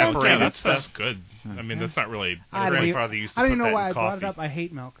 Condensed Condensed milk. Yeah, evaporated that stuff's stuff. good. I mean, that's not really. I My don't even- grandfather used to I don't put even know that why in I brought it coffee. up. I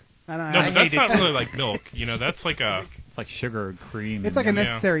hate milk. I don't, No, I but that's hate not it. really like milk. You know, that's like a. It's like sugar and cream. It's like a and,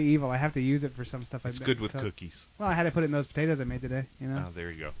 necessary evil. I have to use it for some stuff. It's I good with so- cookies. Well, I had to put it in those potatoes I made today. You know. Oh,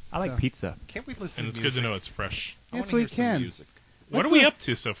 there you go. I like So. pizza. Can't we listen And to it's good music? to know it's fresh. I Yes, wanna we hear some can. music. What are we up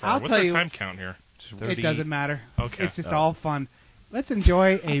to so far? I'll What's tell our you- time count here? It doesn't matter. Okay. It's just Oh. all fun. Let's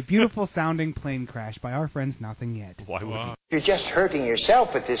enjoy a beautiful sounding plane crash by our friends Nothing Yet. Why would Wow. You're just hurting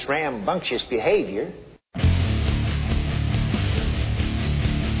yourself with this rambunctious behavior.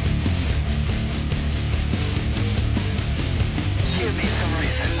 Give me some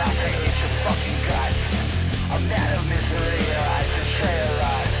reason not to hate your fucking guts. A man of misery, your eyes betray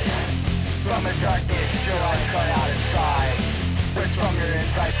us. From a darkness, your eyes cut out inside. Burns from your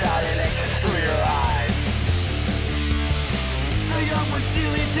insides out and aches through your eyes. The young were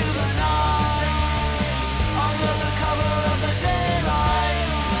stealing to the night. Under the cover of the daylight.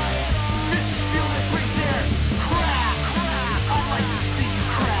 This is feel the break there. Crack, crack. I'd like to see you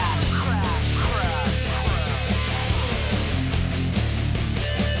crack, crack, crack, crack.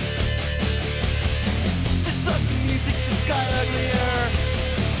 This sudden music just got uglier.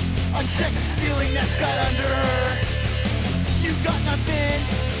 Unchecked feeling that's got under her. You got nothing,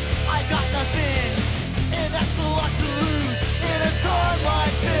 I got nothing. And that's a lot to lose in a time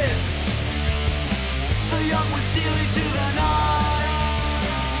like this. young were stealing to the night.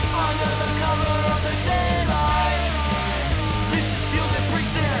 Under the cover of the daylight. This is fuel that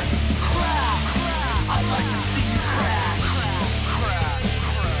brings their crack. I'd like to see you crack.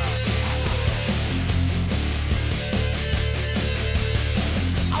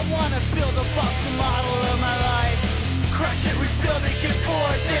 I wanna build a Boston model of my life. Crash it, rebuild it, get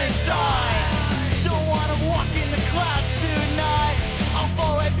bored, then die. Don't wanna walk in the clouds tonight. I'll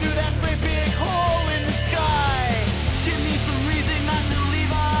fall right through that great big hole in the sky. Give me some reason not to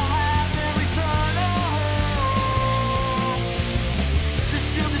leave. I'll have and return home. Just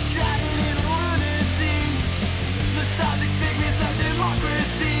feel the shattered in lunacy. Nostalgic figments of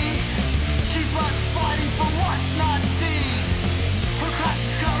democracy. Keep us fighting for what's not seen. Her cracks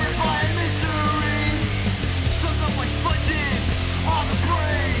covered by misery. Soaked up like sponges on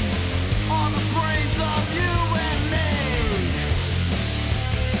the brains of you and me.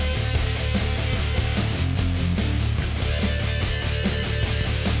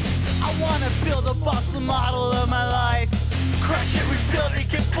 I wanna build a Boston model of my life. Crash it, rebuild it,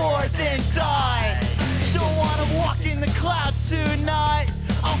 get bored, then die. Don't wanna walk in the clouds tonight.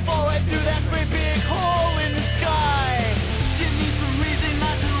 I'll fall right through that great big hole in the sky. Give me some reason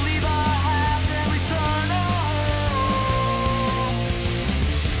not to leave. I'll have and return home.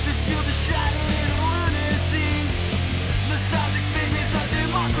 Just feel the shadow in lunacy. Nostalgic figments of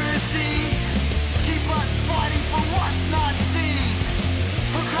democracy. Keep us fighting for what's not seen.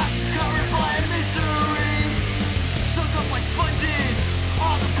 Her cracks is covered by misery. Soaked up like sponges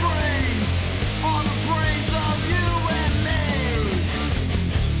on the brains of you and me.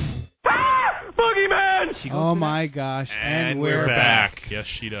 Boogeyman! Oh my gosh! And we're back. Yes,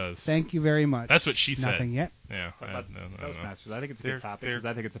 she does. Thank you very much. That's what she said. Nothing yet. Yeah. About no. Toastmasters. I think it's a good topic because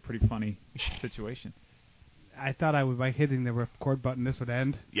I think it's a pretty funny situation. I thought I would, by hitting the record button, this would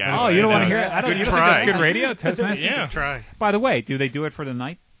end. Yeah. Oh, you don't want to hear it? I don't. You don't think that's good radio? Toastmasters. Yeah. Try. By the way, do they do it for the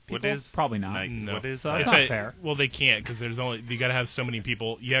night? What People? is Probably not. No. What is So that? that's not fair. Well, they can't because there's only you got to have so many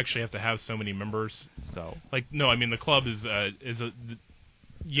people. You actually have to have so many members. So no, I mean the club is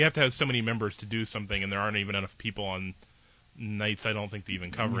you have to have so many members to do something, and there aren't even enough people on nights. I don't think to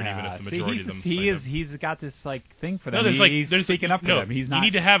even cover it, even if the majority of them. He's got this like thing for them. No, He's speaking up for them. He's not. You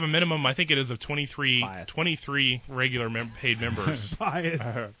need to have a minimum. I think it is of 23 regular paid members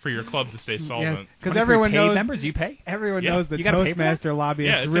for your club to stay solvent. Because everyone knows members you pay. Everyone knows the Toastmaster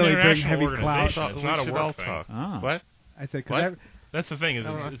lobbyists really bring heavy clout. It's not a work thing. What? I said what? That's the thing.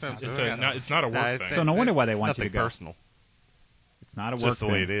 It's not a work thing. So no wonder why they want you to go. Personal. It's not a It's work just the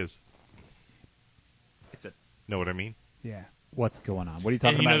thing. way it is. It's a. Know what I mean? Yeah. What's going on? What are you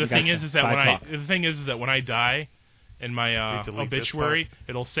talking about? The thing is that when I die, in my obituary,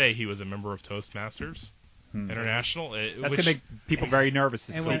 it'll say he was a member of Toastmasters International. That's gonna make people very nervous.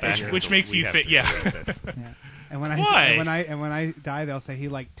 Which makes you think, yeah. And when I die, they'll say he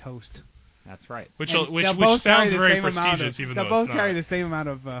liked toast. That's right. Which sounds very prestigious, even though they'll both carry the same amount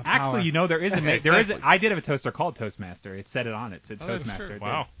of power. Actually, you know, there is I did have a toaster called Toastmaster. It said it on it. It said Toastmaster.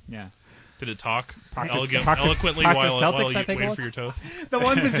 Wow. Yeah. Did it talk eloquently while you waited for your toast? The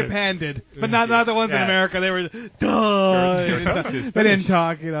ones in Japan did, but not the ones in America. They were they didn't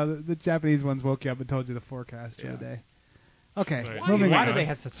talk. You know, the Japanese ones woke you up and told you the forecast for the day. Okay, why do they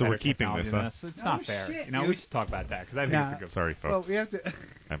have such? So we're keeping this up. It's not fair. Shit, you know, we should talk about that because I think it's a good. Sorry, folks. Well, we have to.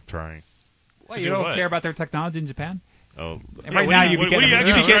 I'm trying. What, you don't care about their technology in Japan? Oh, right now you'd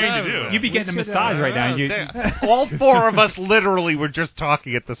be getting a massage right now. All four of us literally were just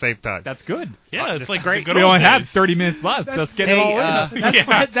talking at the same time. That's good. Yeah, it's like great. We only have 30 minutes left. Let's get it all in.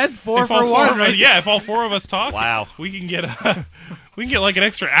 That's 4 for 1, right? Yeah, if all four of us talk, wow, we can get like an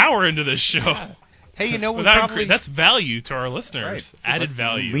extra hour into this show. Yeah. Hey, you know, that's value to our listeners. Right. Added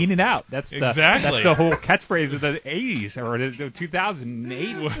value. Lean it out. That's exactly. That's the whole catchphrase of the 80s or the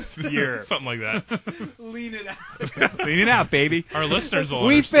 2008 year. Something like that. Lean it out. Lean it out, baby. Our listeners will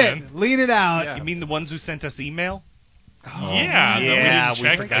we understand. Fit. Lean it out. Yeah. You mean the ones who sent us email? Oh, yeah,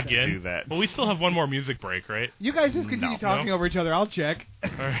 we forgot to do that. Well, we still have one more music break, right? You guys just continue talking over each other. I'll check.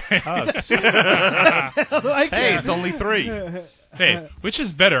 Right. Hey, it's only 3. Hey, which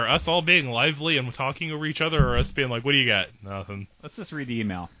is better, us all being lively and talking over each other, or us being like, "What do you got? Nothing." Let's just read the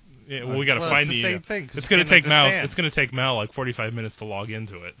email. Yeah, well, we got to find the same thing. It's going to take Mal. It's going to take Mal like 45 minutes to log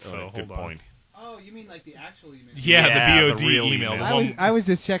into it. So hold on. Point. Oh, you mean like the actual email? Yeah, the BOD real email. I was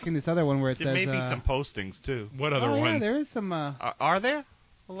just checking this other one where it says. There may be some postings too. What other one? Yeah, there is some. Are there?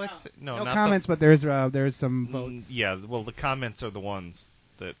 Well, let's no comments, but there's some votes. Yeah, well, the comments are the ones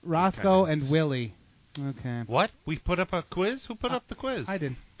that Roscoe and Willie. Okay. What? We put up a quiz? Who put up the quiz? I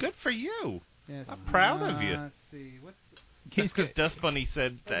did. Good for you. Yes. I'm proud of you. Let's see. Just because Dust Bunny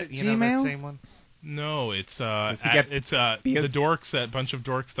said that, Gmail? that same one. No, it's he get the dorks at bunch of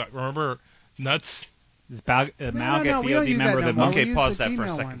dorks. Remember Nuts? Does Mal get we don't BOD use member that of the no more. month? We Okay, use pause the that for a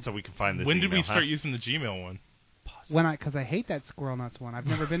Gmail second one. so we can find this When did we email, start huh? using the Gmail one? Because I hate that Squirrel Nuts one. I've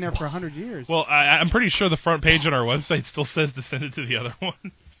never been there for 100 years. Well, I'm pretty sure the front page on our website still says to send it to the other one.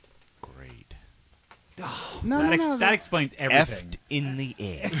 Great. No. That explains everything. Effed in the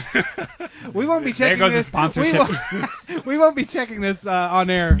air. We won't be There checking goes the this. sponsorship. We won't be checking this on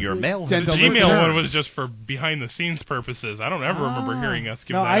air. Your mail. The Gentle Gmail listener. one was just for behind-the-scenes purposes. I don't ever remember hearing us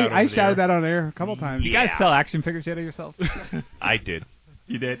give No, that out over I the shouted air. that on air a couple times. You guys sell action figures yet of yourselves? I did.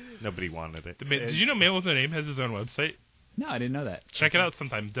 You did? Nobody wanted it. Did you know Mail with No Name has his own website? No, I didn't know that. Check it out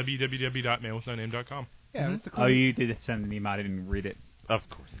sometime. www.mailwithnoname.com. Yeah, that's a cool. Oh, you did send an email. I didn't read it. Of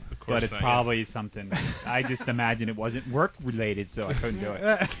course not. Of course But it's not, probably something. I just imagine it wasn't work related, so I couldn't do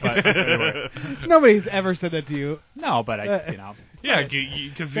it. But anyway. Nobody's ever said that to you. No, but I, you know. Yeah,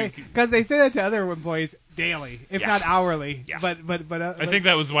 because they say that to other employees daily, if Yeah. not hourly. Yeah. But I think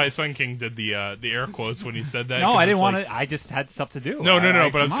that was why Sun King did the air quotes when he said that. No, 'cause I it's didn't want like- to. I just had stuff to do. No,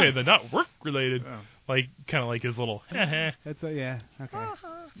 but I'm come saying on. they're not work related. Oh. Like kind of like his little. That's yeah. Okay.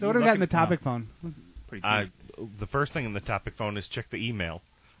 So what do we got in the topic phone? Pretty cute. The first thing in the topic phone is check the email.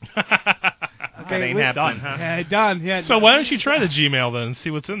 Okay, that ain't we're happening, done. huh? Yeah, done. Yeah. So why don't you try the Gmail then and see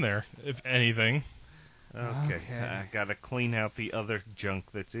what's in there, if anything? Okay. I gotta clean out the other junk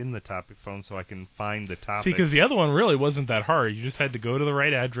that's in the topic phone so I can find the topic. See, because the other one really wasn't that hard. You just had to go to the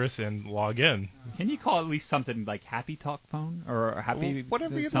right address and log in. Can you call at least something like Happy Talk Phone or Happy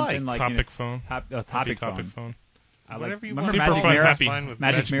whatever you'd something like. Topic phone. Topic topic phone. phone. I like, Whatever you remember want. Magic Super fun, Mirror? happy. Fine with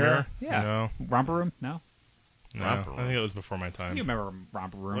Magic Mirror? Mirror? Yeah. No. Romper Room? No. No, Romper I think it was before my time. You remember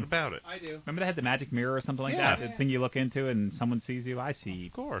Romper Room? What about it? I do. Remember they had the Magic Mirror or something like Yeah. that? The thing you look into and someone sees you? I see.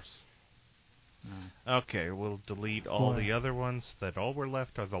 Of course. Okay, we'll delete all the other ones. That all we're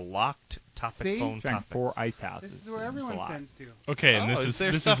left are the locked topic See? phone Drank topics. 4 ice houses. This is where everyone It's a lot. sends to. Okay, and Oh, this is there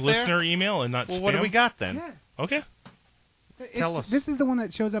is stuff there? listener email and not Well, spam. what do we got then? Yeah. Okay. Tell us. This is the one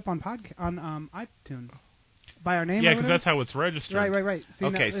that shows up on iTunes by our name. Yeah, or because whatever? that's how it's registered. Right. See,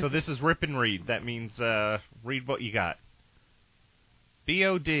 Okay, now, so this is rip and read. That means read what you got.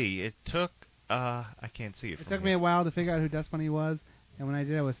 BOD. It took. I can't see it. It from took me here. a while to figure out who Dust Bunny was, and when I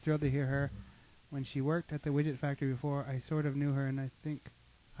did, I was thrilled to hear her. When she worked at the widget factory before, I sort of knew her, and I think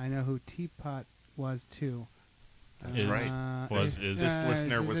I know who Teapot was too. That's right. Is. This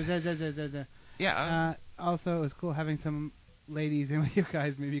listener was. Yeah. Also, it was cool having some ladies in with you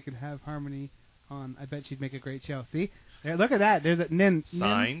guys. Maybe you could have Harmony on. I bet she'd make a great show. See? There, look at that. There's a Nim.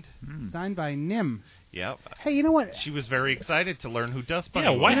 Signed. Signed by Nim. Yep. Hey, you know what? She was very excited to learn who Dust Bunny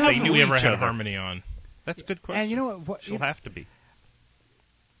Yeah, was. why They haven't knew we ever each had other. Harmony on? That's a good question. And you know what? She'll have to be.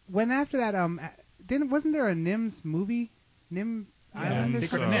 When after that, wasn't there a Nim's movie? Nim Island or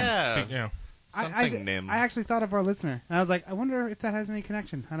Secret something? Nim. Yeah. Something Nim. I actually thought of our listener, and I was like, I wonder if that has any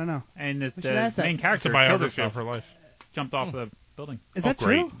connection. I don't know. And the We should ask that. main It's character a killed biography herself, of her life. jumped off the building. Is Oh, that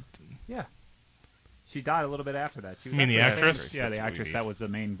great. true? Yeah. She died a little bit after that. She was You mean the actually actress? Yeah, the That's what we actress need. that was the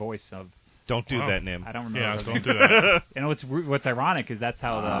main voice of. Don't do Wow. that, Nim. I don't remember. Yeah, her don't name. do that. You know what's ironic is that's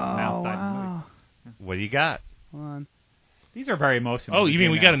how the mouse died in the movie. wow. What do you got? Hold on. These are very emotional. Oh, you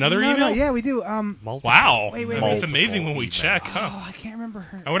mean we got another No, email? yeah, we do. Wow. Wait, It's amazing when we emails. check, Oh, huh? I can't remember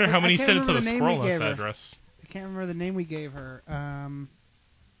her. I wonder how many can't sent it to remember the name we Squirrel gave Nuts her. address. I can't remember the name we gave her.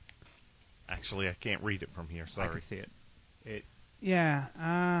 Actually, I can't read it from here. I Sorry. can see it. Yeah.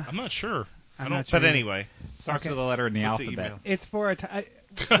 I'm not sure. I'm I not don't. sure. But anyway, Starts Okay. with a letter in the What's the alphabet. email? It's for a.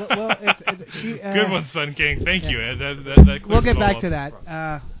 She. Good one, Sun King. Thank you. That We'll clears get it all back up. to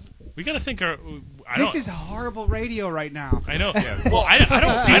that. We got to think. I This don't. is horrible radio right now. I know. Well, I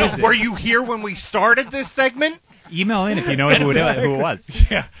don't. Were you here when we started this segment? Email in if you know who it was.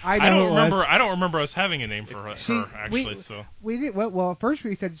 Yeah, I know don't who it was. remember. I don't remember us having a name for her, actually. we, So we did. Well, first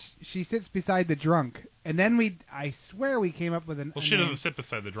we said she sits beside the drunk, and then I swear we came up with an. well, a she name. doesn't sit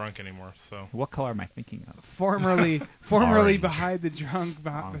beside the drunk anymore. So What color am I thinking of? Formerly Orange. behind the drunk,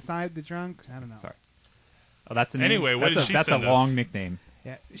 Wrong. beside the drunk. I don't know. Sorry. Oh, that's the name. Anyway, what did she That's a send us? long nickname.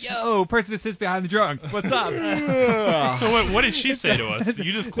 Yeah. Yo, person that sits behind the drunk. What's up? so what did she say to us?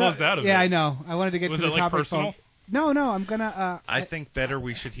 You just closed out of it. Yeah, I know. I wanted to get Was to it the like topic personal? phone. No, I'm gonna. I think better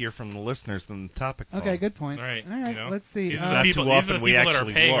we should hear from the listeners than the topic. Okay, phone. good point. All right. All right. You know, Let's see. These Not are the people, too these are often the we people that are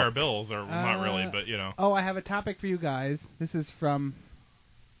actually paying look. our bills, or not really, but you know, Oh, I have a topic for you guys. This is from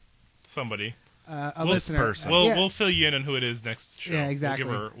somebody. a This listener. person. We'll Yeah. we'll fill you in on who it is next show. Yeah, exactly.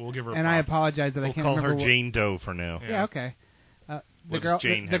 We'll give her. And I props. apologize that I We'll can't call remember her what- Jane Doe for now. Yeah, okay. The What girl, does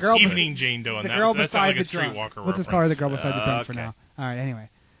Jane the have? girl, Evening Jane Doe. And the that, girl that sounds beside like a the drunk. Streetwalker Let's just call her the girl reference. beside the drunk for okay. now. All right. Anyway.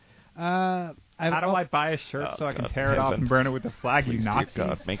 How do I buy a shirt so I can tear it off and burn it with a flag, you Please, dear Nazis?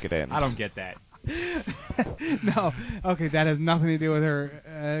 God, make it end. I don't get that. No. Okay, that has nothing to do with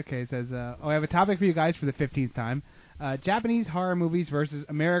her. Okay, it says, I have a topic for you guys for the 15th time. Japanese horror movies versus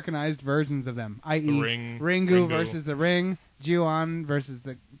Americanized versions of them, i.e. Ringu versus The Ring, Ju-on versus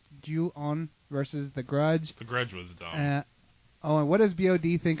The Grudge. The Grudge was dumb. And what does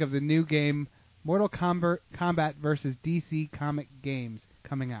BOD think of the new game Mortal Kombat versus DC Comic Games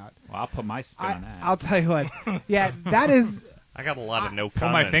coming out? Well, I'll put my spin on that. I'll tell you what. Yeah, that is... I got a lot of no pull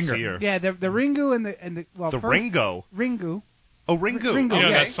comments my finger. here. Yeah, the Ringu and the Ringo. Ringu. Oh, Ringu. You know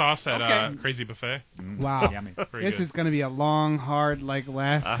okay. that sauce at Crazy Buffet? Wow. Yummy. This is going to be a long, hard,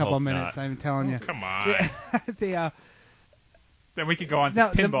 last couple of minutes, I'm telling you. Come on. Then we could go on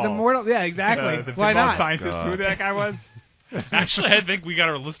to pinball. The Mortal... Yeah, exactly. The Why pinball not? scientist, who that guy was? Actually, I think we got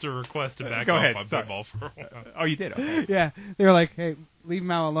our list of requests to back off on pinball for a while. Oh, you did? Okay. Yeah. They were like, hey, leave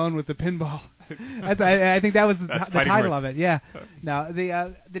Mao alone with the pinball. I think that was the title of it. Yeah. No,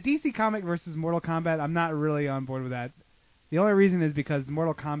 the DC comic versus Mortal Kombat, I'm not really on board with that. The only reason is because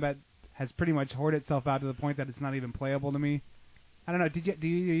Mortal Kombat has pretty much hoarded itself out to the point that it's not even playable to me. I don't know. Do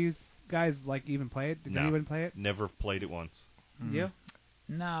you guys even play it? Did anyone play it? Never played it once. You?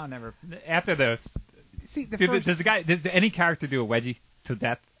 No, never. After this, see, does any character do a wedgie to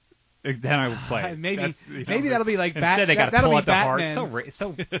death? Then I would play. Maybe that'll be like Instead, they got to pull out the heart. Batman. It's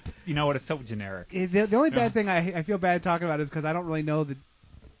so you know what? It's so generic. The only bad thing I feel bad talking about is because I don't really know the.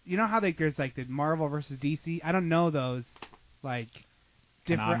 You know how there's the Marvel versus DC? I don't know those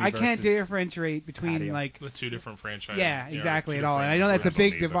different. I can't differentiate between the two different franchises. Yeah, exactly at all. And I know that's a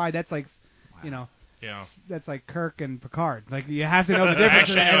big divide. That's Yeah. That's like Kirk and Picard. You have to know the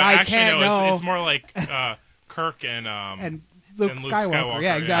difference. I can't know. It's more like Kirk and Luke Skywalker.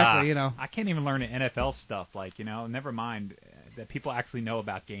 Yeah, exactly. I can't even learn the NFL stuff. Never mind that people actually know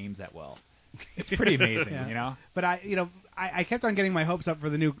about games that well. It's pretty amazing, But I kept on getting my hopes up for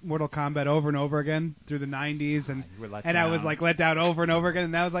the new Mortal Kombat over and over again through the 90s, and I was let down over and over again,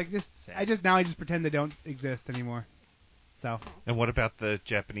 and I was like, I just pretend they don't exist anymore. So. And what about the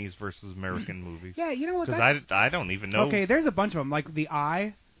Japanese versus American movies? Yeah, you know what? Because I don't even know. Okay, there's a bunch of them. Like The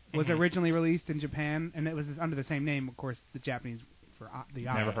Eye was originally released in Japan, and it was under the same name, of course, the Japanese for The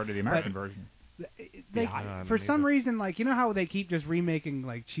Eye. Never heard of the American version. For some reason, you know how they keep just remaking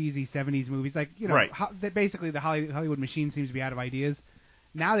cheesy 70s movies, right. Basically the Hollywood machine seems to be out of ideas.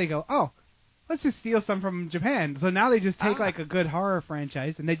 Now they go, let's just steal some from Japan. So now they just take a good horror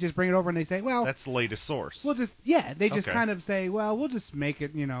franchise and they just bring it over and they say, well, that's the latest source. We'll just kind of say, well, we'll just make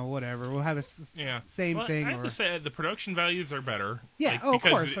it, whatever. We'll have same thing. I have to say the production values are better. Yeah, of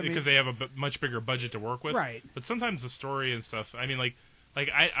course. Because they have a much bigger budget to work with. Right. But sometimes the story and stuff. I mean,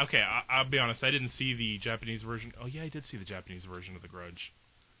 I'll be honest. I didn't see the Japanese version. Oh yeah, I did see the Japanese version of The Grudge.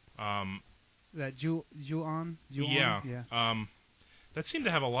 That Ju-on? Yeah. That seemed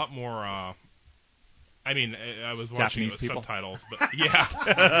to have a lot more. I mean, I was watching it with subtitles, but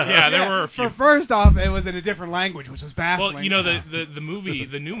there were a few. First off, it was in a different language, which was baffling. Well, the movie,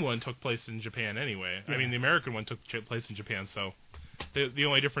 the new one took place in Japan anyway. Yeah. I mean, the American one took place in Japan, so the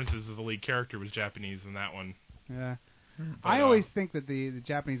only difference is the lead character was Japanese in that one. Yeah. But, I always think that the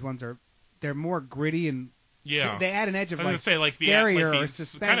Japanese ones they're more gritty and they add an edge of scarier or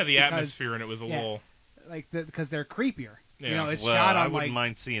suspense. Kind of the atmosphere, and it was a little because they're creepier. Yeah. It's shot on I wouldn't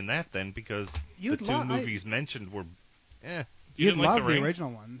mind seeing that then because the two movies mentioned were. You'd love the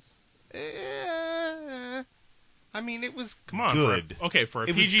original ones. I mean, it was good. For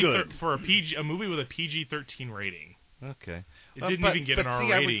a PG, a movie with a PG-13 rating. Okay. It didn't even get an R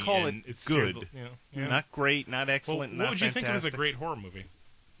rating. I would call it it's good. Not great, not excellent, not fantastic. What would you think was a great horror movie?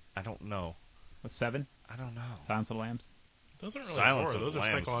 I don't know. What's 7? I don't know. Silence of the Lambs? Those aren't really Silence horror. of Those the are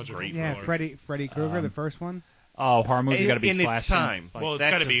Lambs psychological. Yeah, Freddy Krueger, the first one. Oh, horror movie got to be in its time. Well, it's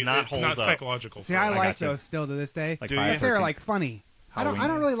got to be not psychological. See, I like those still to this day. They're funny. Halloween. I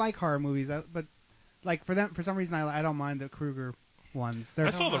don't really like horror movies, but for some reason I don't mind the Krueger ones.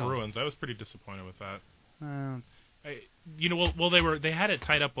 I saw The Ruins. I was pretty disappointed with that. Well, they had it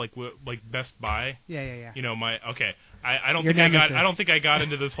tied up like Best Buy. Yeah. I don't think I got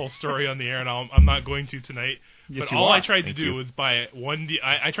into this whole story on the air, and I'm not going to tonight. Yes, but all I tried to do was buy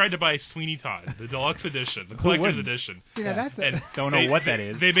I tried to buy Sweeney Todd, the deluxe edition, the collector's edition. Don't know what that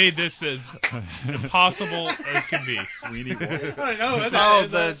is. They made this as impossible as can be. Sweeney what? I know.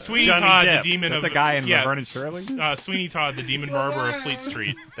 The Sweeney Johnny Todd, Depp. the demon That's of the guy in Laverne and Shirley. Sweeney Todd, the demon barber of Fleet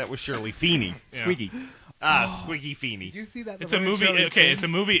Street. That was Shirley Feeney. Yeah. Squeaky. Squiggy Feeney. Did you see that? It's a movie. Okay, it's a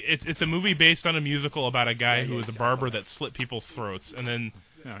movie. It's a movie based on a musical about a guy who was a barber that slit people's throats and then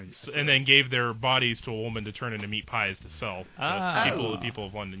gave their bodies to a woman to turn into meat pies to sell to people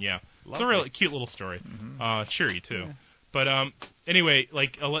of London. Yeah, it's a really cute little story. Cheery too. Yeah. But anyway,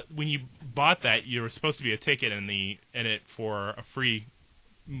 like when you bought that, you were supposed to be a ticket in it for a free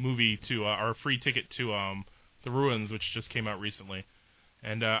movie to or a free ticket to The Ruins, which just came out recently,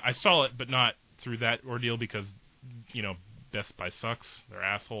 and I saw it, but not through that ordeal because Best Buy sucks. They're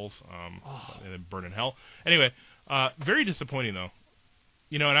assholes. They burn in hell. Anyway, very disappointing though.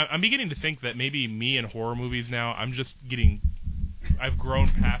 And I'm beginning to think that maybe me and horror movies now, I've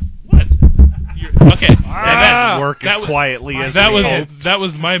grown past what? Okay. Quietly as that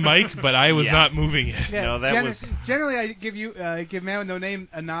was my mic, but I was not moving it. Yeah, no, that was. Generally, I give Man with No Name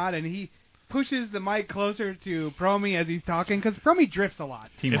a nod, and he pushes the mic closer to Promi as he's talking, because Promi drifts a lot.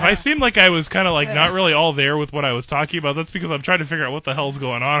 If I seemed like I was kind of like not really all there with what I was talking about, that's because I'm trying to figure out what the hell's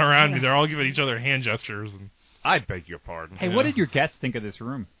going on around me. They're all giving each other hand gestures. And I beg your pardon. Hey, what did your guests think of this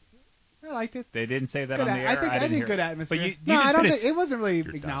room? I liked it. They didn't say that good on the air. I think good atmosphere. But you no, I don't think it wasn't really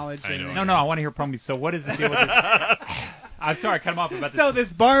acknowledged. No, I want to hear Promi. So what is the deal with it? I'm sorry, I cut him off about this. So this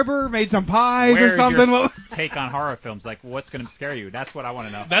barber made some pies Where's or something. Your take on horror films? Like, what's going to scare you? That's what I want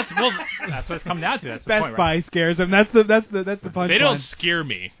to know. That's what it's come down to. That's the Best point, Buy right? scares him. That's the punchline. They don't scare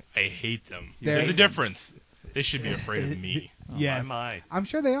me. I hate them. There's a difference. They should be afraid of me. Yes. I'm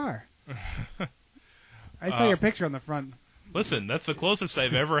sure they are. I saw your picture on the front. Listen, that's the closest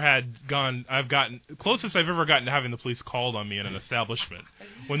I've ever closest I've ever gotten to having the police called on me in an establishment.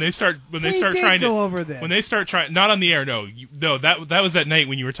 When they start trying not on the air, no, that was that night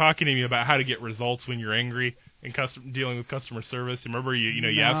when you were talking to me about how to get results when you're angry and dealing with customer service. Remember,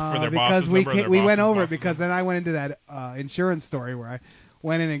 you asked for their boss's number. We went over it because then I went into that insurance story where I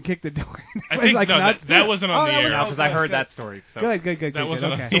went in and kicked the door. I think that wasn't on the air. No, because I heard that story. So. Good. That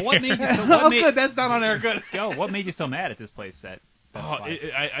wasn't okay. on So what made you? Good. That's not on air. Good. Joe, what made you so mad at this place?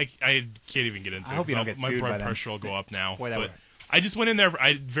 I can't even get into it. I hope you don't get my sued blood by pressure will go up now. Boy, but I just went in there.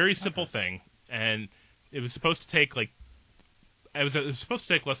 Very simple thing, and it was supposed to take it was supposed to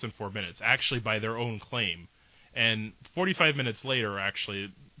take less than 4 minutes, actually, by their own claim, and 45 minutes later,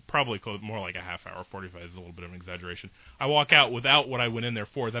 actually. Probably more like a half hour. 45 is a little bit of an exaggeration. I walk out without what I went in there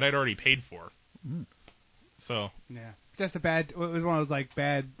for that I'd already paid for. So yeah, just it was one of those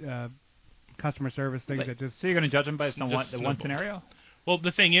bad customer service things that just. So you're going to judge them by one scenario? Well,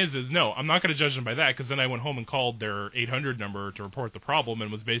 the thing is no, I'm not going to judge them by that because then I went home and called their 800 number to report the problem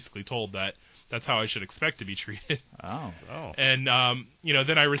and was basically told that that's how I should expect to be treated. Oh. And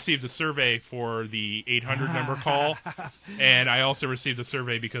then I received a survey for the 800 number call, and I also received a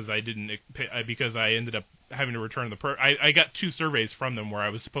survey because I ended up having to return I got 2 surveys from them where I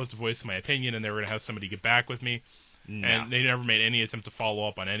was supposed to voice my opinion, and they were going to have somebody get back with me, and they never made any attempt to follow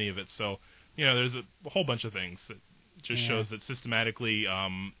up on any of it. So there's a whole bunch of things that just shows that systematically,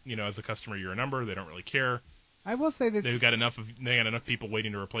 as a customer, you're a number. They don't really care. I will say this: they got enough people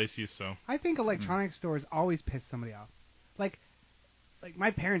waiting to replace you. So I think electronic stores always piss somebody off. Like my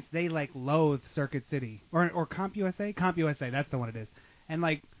parents, they loathe Circuit City or CompUSA. CompUSA, that's the one it is. And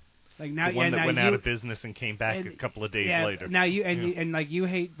now, the one that went out of business and came back a couple of days later. Now you you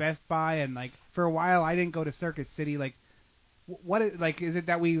hate Best Buy, and for a while I didn't go to Circuit City. What is it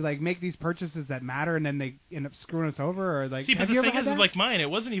that we make these purchases that matter and then they end up screwing us over, or See, but have you the ever thing had is, that? mine, it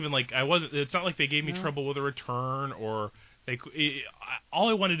wasn't even it's not like they gave me trouble with a return or all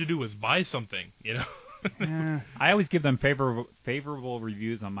I wanted to do was buy something, Yeah. I always give them favorable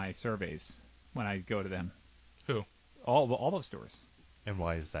reviews on my surveys when I go to them. Who? All those stores. And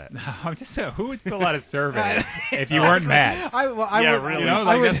why is that? I'm just who would fill out a survey if you weren't mad?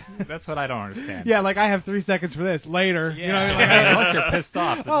 Really? That's what I don't understand. Yeah, I have 3 seconds for this later. Yeah. Unless you're pissed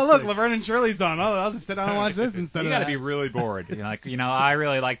off. Oh, look, Laverne and Shirley's on. Oh, I'll just sit down and watch this instead of that. You got to be really bored. I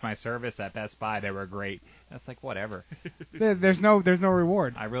really liked my service at Best Buy. They were great. That's whatever. There's no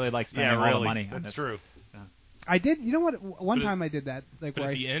reward. I really like spending all the money. That's true. I did. You know what? One time I did that. But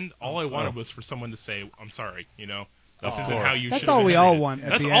at the end, all I wanted was for someone to say, "I'm sorry." This isn't how you should. That's all we all want.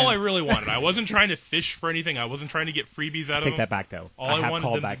 That's all I really wanted. I wasn't trying to fish for anything. I wasn't trying to get freebies out of them. Take that back, though. All I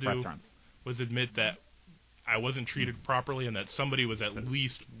wanted them to do restaurants. was admit that I wasn't treated properly and that somebody was at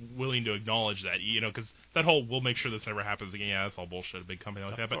least willing to acknowledge that. Because that whole "we'll make sure this never happens again." Yeah, that's all bullshit. A big company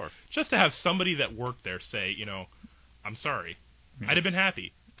like that, but just to have somebody that worked there say, "I'm sorry," I'd have been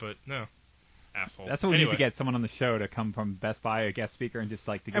happy. But no. Assholes. That's what we need to get someone on the show to come from Best Buy, a guest speaker, and just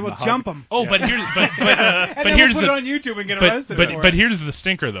to give and we'll them a jump hug. them. Oh, but here's and then here's we'll put it on YouTube and get arrested. But here's the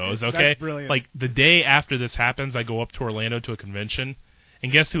stinker though. Is okay. That's brilliant. The day after this happens, I go up to Orlando to a convention,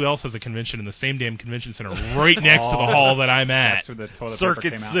 and guess who else has a convention in the same damn convention center right next to the hall that I'm at? That's where the toilet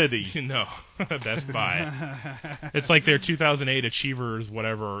Circuit paper came City. No, Best Buy. It's their 2008 Achievers,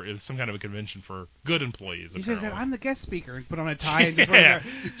 whatever, is some kind of a convention for good employees. You just said, "I'm the guest speaker," and put on a tie and just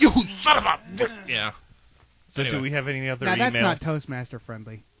you son of a. Yeah. So Anyway. do we have any other Now, emails? that's not Toastmaster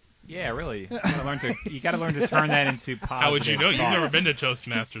friendly. Yeah, really. You gotta learn to turn that into positive. How would you know? You've thought. never been to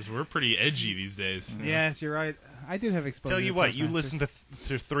Toastmasters. We're pretty edgy these days. Yes, you're right. I do have exposure. Tell you to what, you Toastmasters. listen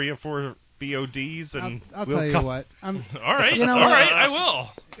to 3 or 4 BODs, and I'll we'll tell you come. what. I'm, All right, You know all what? right, I will.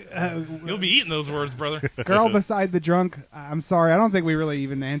 You'll be eating those words, brother. Girl beside the drunk. I'm sorry. I don't think we really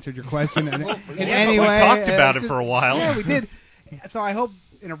even answered your question in any but we way. talked about it Just- for a while. Yeah, we did. So I hope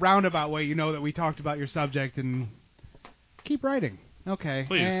in a roundabout way you know that we talked about your subject and keep writing. Okay.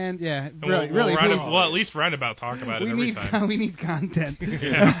 Please. And yeah, And really, we'll really. well, at least roundabout talk about it we every need time. we need content.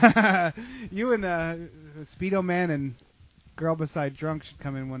 Yeah. You and Speedo Man and Girl Beside Drunk should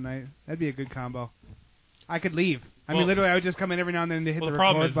come in one night. That'd be a good combo. I could leave. I mean, Well- literally, I would just come in every now and then to hit Well, the the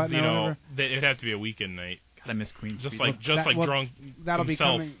problem record is, button you or know, whatever. that it'd have to be a weekend night. God, I miss Queen Just Speedo. like drunk that'll be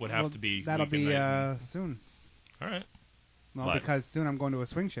himself coming, would have well, to be. That'll weekend be night. soon. All right. Well, What? because soon I'm going to a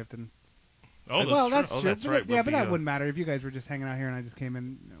swing shift and. Oh, that's well, true. that's Oh, true. that's But right. yeah, We'll but be, that wouldn't matter if you guys were just hanging out here and I just came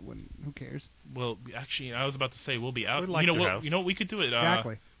in. Who cares? Well, actually, I was about to say we'll be out. We like you know your what? house. You know what? We could do it.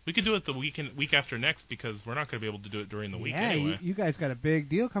 Exactly. We could do it the week after next because we're not going to be able to do it during the week Yeah, anyway. you guys got a big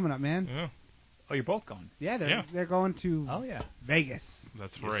deal coming up, man. Yeah, Oh, you're both going. Yeah, Yeah. they're going to Oh yeah, Vegas.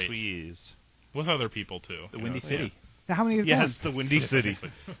 that's Yes, right. we is. With other people too. the you Windy know? City. Now, how many are Yes, going? the Windy City. 4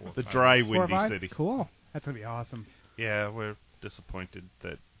 or The 5 dry, years. 4 or windy 5? city. Cool. That's gonna be awesome. Yeah, we're disappointed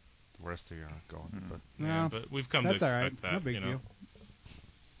that the rest of you aren't going. But Yeah, No, but we've come that's to all right. expect that. No big you know? deal.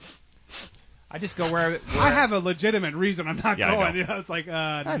 I just go where I have a legitimate reason I'm not Yeah, I going. know. You know, it's like,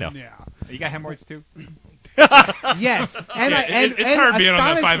 I know. Yeah. You got hemorrhoids too. Yes, and Yeah, and it's hard being on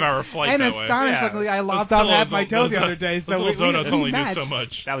that astonish- 5-hour flight and that way. astonishingly, I Those lopped off half pillows my don't- toe the those- other day. those So little donuts we only do matched. so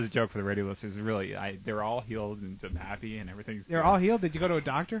much. That was a joke for the radio listeners. Really, they're all healed and I'm happy and everything's. They're good. all healed. Did you go to a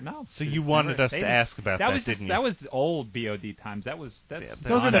doctor? No. So they you just wanted never- us they to didn't- ask about that, was didn't you? That was old BOD times. That's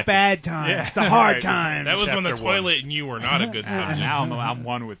Those are the bad times. Yeah. The hard Right. times. That was when the Chapter 1. toilet and you were not a good subject. Now I'm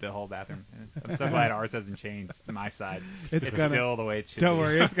one with the whole bathroom. I'm so glad ours hasn't changed to my side. It's gonna- still the way it should Don't be.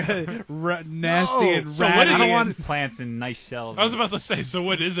 worry, it's gonna nasty No. and So what ratty. is I don't it? want plants in nice shelves. I was about to say, so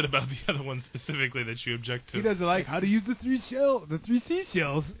what is it about the other one specifically that you object to? He doesn't like how to use the 3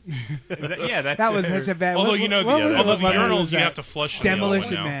 seashells. That was such a bad. Although, what- you know, what was all those the one that urinals was you that? have to flush in the yellow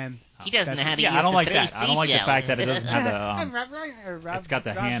Demolition one now. Man. He doesn't know how to use I don't the like 3 that. I don't like the seashells. fact that it doesn't have the. It's got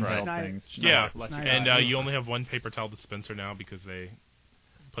the handheld Right. things. Yeah, Let and you- you only have one paper towel dispenser now because they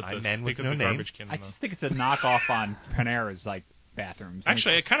put the, men with pick up no the name. garbage can. I in the- just think it's a knockoff on Panera's like bathrooms.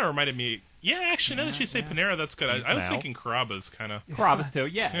 Actually, it kind of reminded me. Yeah, actually, now that you say yeah. Panera, that's good. I was Now. thinking Carrabba's kind of. Carrabba's too.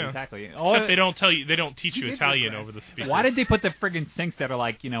 Yeah, Yeah. exactly. Except they don't tell you. They don't teach you did Italian regret. over the speaker. Why did they put the friggin' sinks that are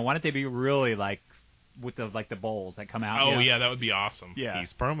like, why didn't they be really like with the the bowls that come out? Oh you know? yeah, that would be awesome. Yeah.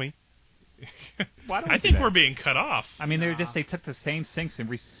 He's promy. Why don't I we think do that? we're being cut off. I mean, they took the same sinks and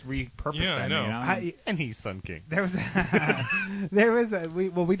repurposed Yeah, I them. know. You know? And he's Sun King. There was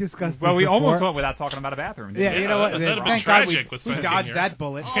we discussed. Well, this we before. almost went without talking about a bathroom. didn't Yeah, we? you know what? that'd have been Thank God tragic with we Sun dodged King that here.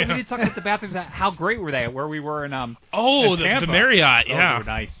 bullet. Oh, we didn't talk about the bathrooms. How great were they? Where we were in Oh, in the Tampa. Marriott. Those Yeah. were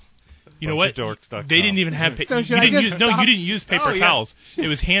nice. You know what? Dorks.com. They didn't even have. So you should I didn't just use. No, stop? you didn't use paper Oh, yeah. towels. It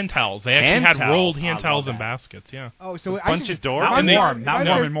was hand towels. They actually Hand had towels? rolled I hand love towels in that. baskets. Yeah. Oh, so I Bunch should, of doors? if I'm And the- warm, Not if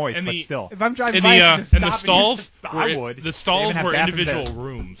warm I'm- and moist, and but the- still. If I'm driving And by, the I should just and the stop stalls. I were- would. The They stalls even have were bathrooms individual that-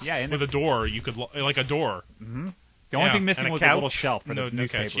 rooms. Yeah, and with a door. You could like a door. Mm-hmm. The only Yeah. thing missing And a was a little couch? shelf for No, the no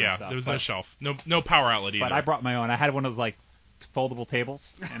newspaper couch. and Yeah, stuff. there was but, no shelf. No power outlet either. But I brought my own. I had one of those like foldable tables,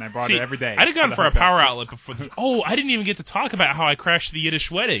 and I brought See, it every day. I'd have gone the for a hotel. power outlet before. Oh, I didn't even get to talk about how I crashed the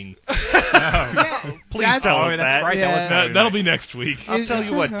Yiddish wedding. Please That's- tell Oh, us that's that. right. Yeah. That was very That'll nice. be next week. I'll tell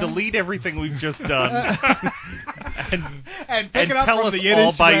you what. Delete everything we've just done, and pick it up tell from us the all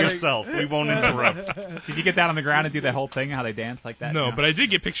Yiddish by wedding. yourself. We won't interrupt. Did you get down on the ground and do that whole thing? How they dance like that? No, but I did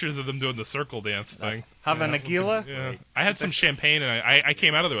get pictures of them doing the circle dance thing. Have a Nagila? Yeah. I had some champagne, and I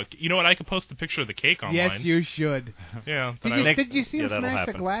came out of there. You know what? I could post a picture of the cake online. Yes, you should. Yeah. Did you see Yeah, him that'll smash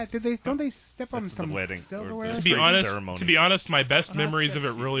the happen. glass? Don't they step on That's the some wedding, silverware? or To be Great honest, ceremony. my best Oh, no, memories of it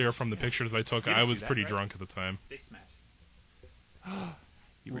that's- really are from the pictures I took. You I didn't was do that, pretty right? drunk at the time. They smashed.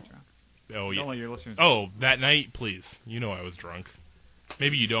 You were drunk. Oh yeah. Only your listeners. Oh, that night, please. You know I was drunk.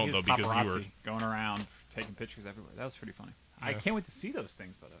 Maybe you don't He though was because you were. paparazzi going around taking pictures everywhere. That was pretty funny. I Yeah. can't wait to see those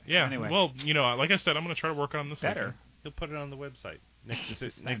things, by the way. Yeah. Anyway. Well, like I said, I'm gonna try to work on this Better. weekend. He'll put it on the website next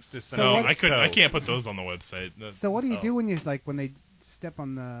to So No, what's- I couldn't. I can't put those on the website. So what do you Oh. do when they step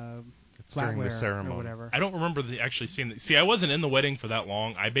on the during the flatware or ceremony. whatever? I don't remember actually seeing. See, I wasn't in the wedding for that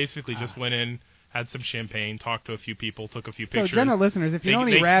long. I basically just went in, had some champagne, talked to a few people, took a few So, pictures. general listeners, if you know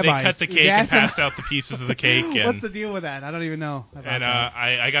any they rabbis, cut the you cake and ask them- passed out the pieces of the cake. And, What's the deal with that? I don't even know. About and that.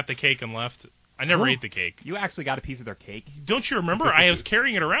 I got the cake and left. I never ate the cake. You actually got a piece of their cake? Don't you remember? I was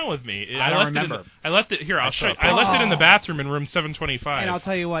carrying it around with me. I don't remember. I left it here. I'll show you. I left it in the bathroom in room 725. And I'll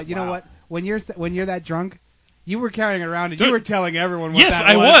tell you what. You know what? When you're that drunk, you were carrying it around and you were telling everyone what yes, that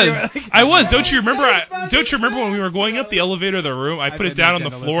I was. I was. Don't you remember? Don't you remember when we were going up the elevator of the room? I put it down on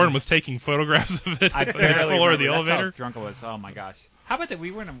the floor and was taking photographs of it I on the barely floor of the remember. That's elevator. how drunk I was. Oh my gosh. How about that?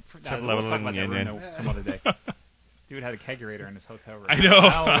 We were in a. We'll talk about that some other day. Dude had a kegerator in his hotel room. I know.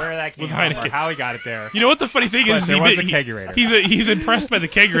 I don't know where that came from or how he got it there. You know what the funny thing is? There was a kegerator. He's impressed by the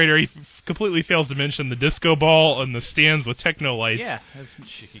kegerator. He completely fails to mention the disco ball and the stands with techno lights. Yeah.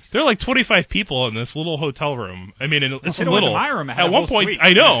 There are like 25 people in this little hotel room. I mean, it's Well, little. my room, I had At a one whole point, suite.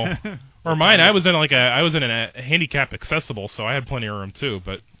 I know. Or mine, I was in a handicap accessible, so I had plenty of room too.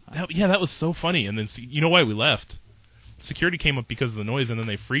 But that was so funny. And then you know why we left? Security came up because of the noise, and then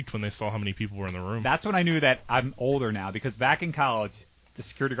they freaked when they saw how many people were in the room. That's when I knew that I'm older now, because back in college, the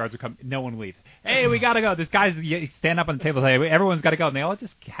security guards would come. No one leaves. Hey, we gotta go. This guy's stand up on the table. Hey, everyone's gotta go, and they all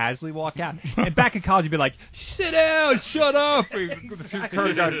just casually walk out. And back in college, you'd be like, "Sit down, shut up." The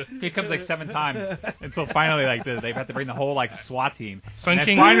security guard he comes like 7 times, and so finally, like they've had to bring the whole like SWAT team. Sun and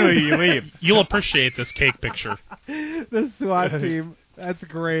King, finally you leave. You'll appreciate this cake picture. The SWAT team. That's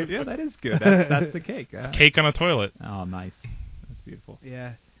great. Yeah, that is good. That's the cake. Cake on a toilet. Oh, nice. That's beautiful.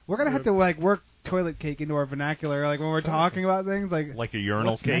 Yeah. We're going to have to work toilet cake into our vernacular, like when we're talking about things. Like a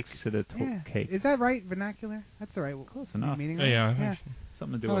urinal cake? Next to the cake. Is that right, vernacular? That's the right. Close enough. Meaning, right? Yeah.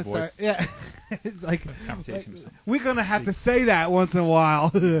 Something to do with voice. Yeah. It's like conversations. We're going to have to say that once in a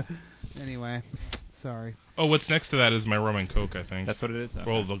while. Anyway, sorry. Oh, what's next to that is my rum and coke, I think. That's what it is? Okay.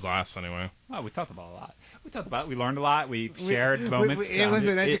 Well, the glass, anyway. Oh, we talked about a lot. We learned a lot. We shared moments. It was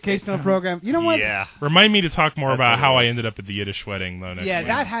an educational program. You know what? Yeah. Remind me to talk more about how I ended up at the Yiddish wedding, though. Next week.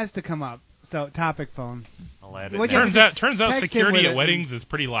 That has to come up. So, topic phone. I'll add it. Turns out security at weddings is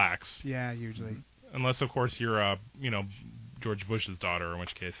pretty lax. Yeah, usually. Unless, of course, you're, George Bush's daughter, in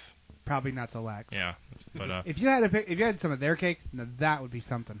which case. Probably not so lax. Yeah, but if you had some of their cake, now that would be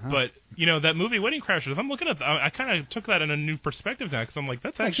something, huh? But that movie Wedding Crashers, I'm looking at. I kind of took that in a new perspective now because I'm like,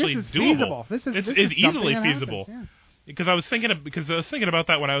 that's actually this is doable. Feasible. This is easily feasible. Happens, yeah. Because I was thinking about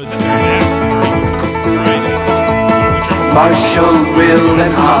that when I was at the Marshall, Will,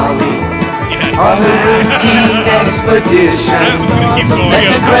 and Holly on the routine expedition. Met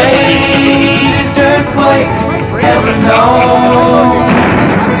the greatest earthquake ever known.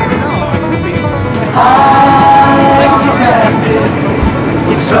 High on the rapids,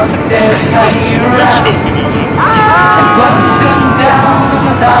 it struck their tiny raft and plunged them down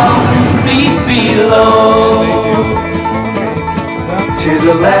 1,000 feet below to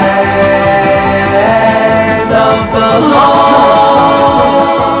the land of the Lord.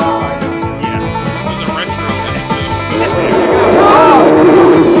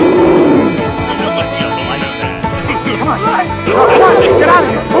 Get out of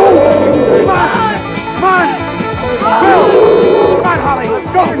here! Come on! Come on, Holly! Let's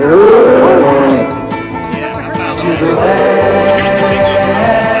go! To the land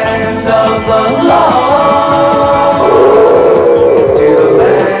of the Lord. To the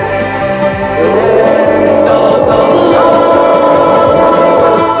land of the Lord.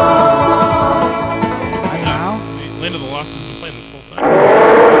 Land of the Lost has been playing this whole time.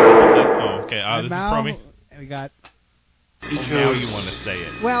 Oh, okay. This is probably. We got. Now you want to say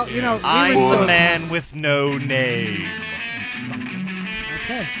it. Well, I'm the man with no name.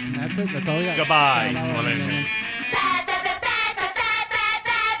 Okay, that's it. That's all we got. Goodbye.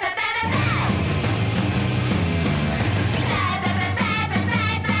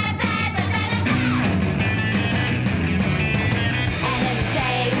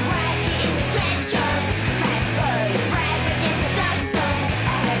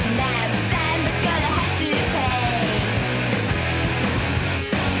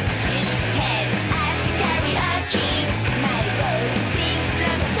 Might go sing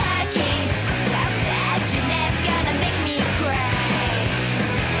some talking. That you never got.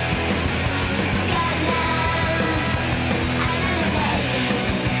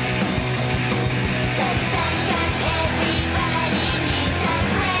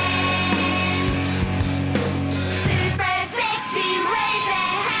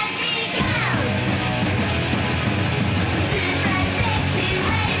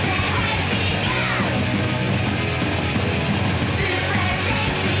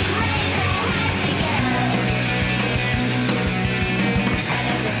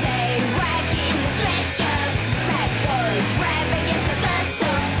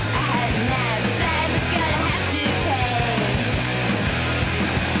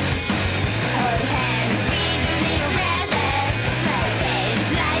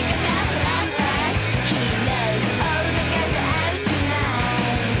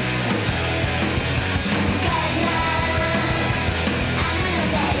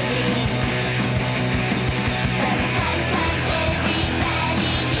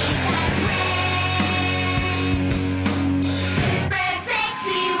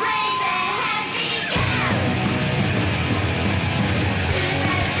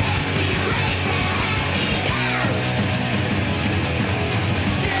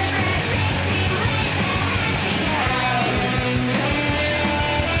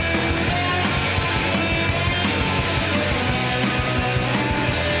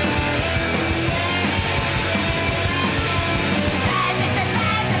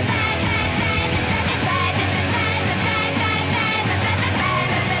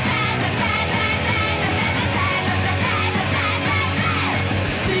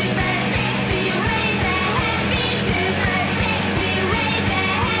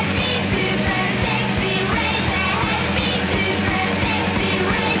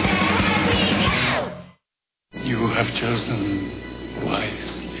 chosen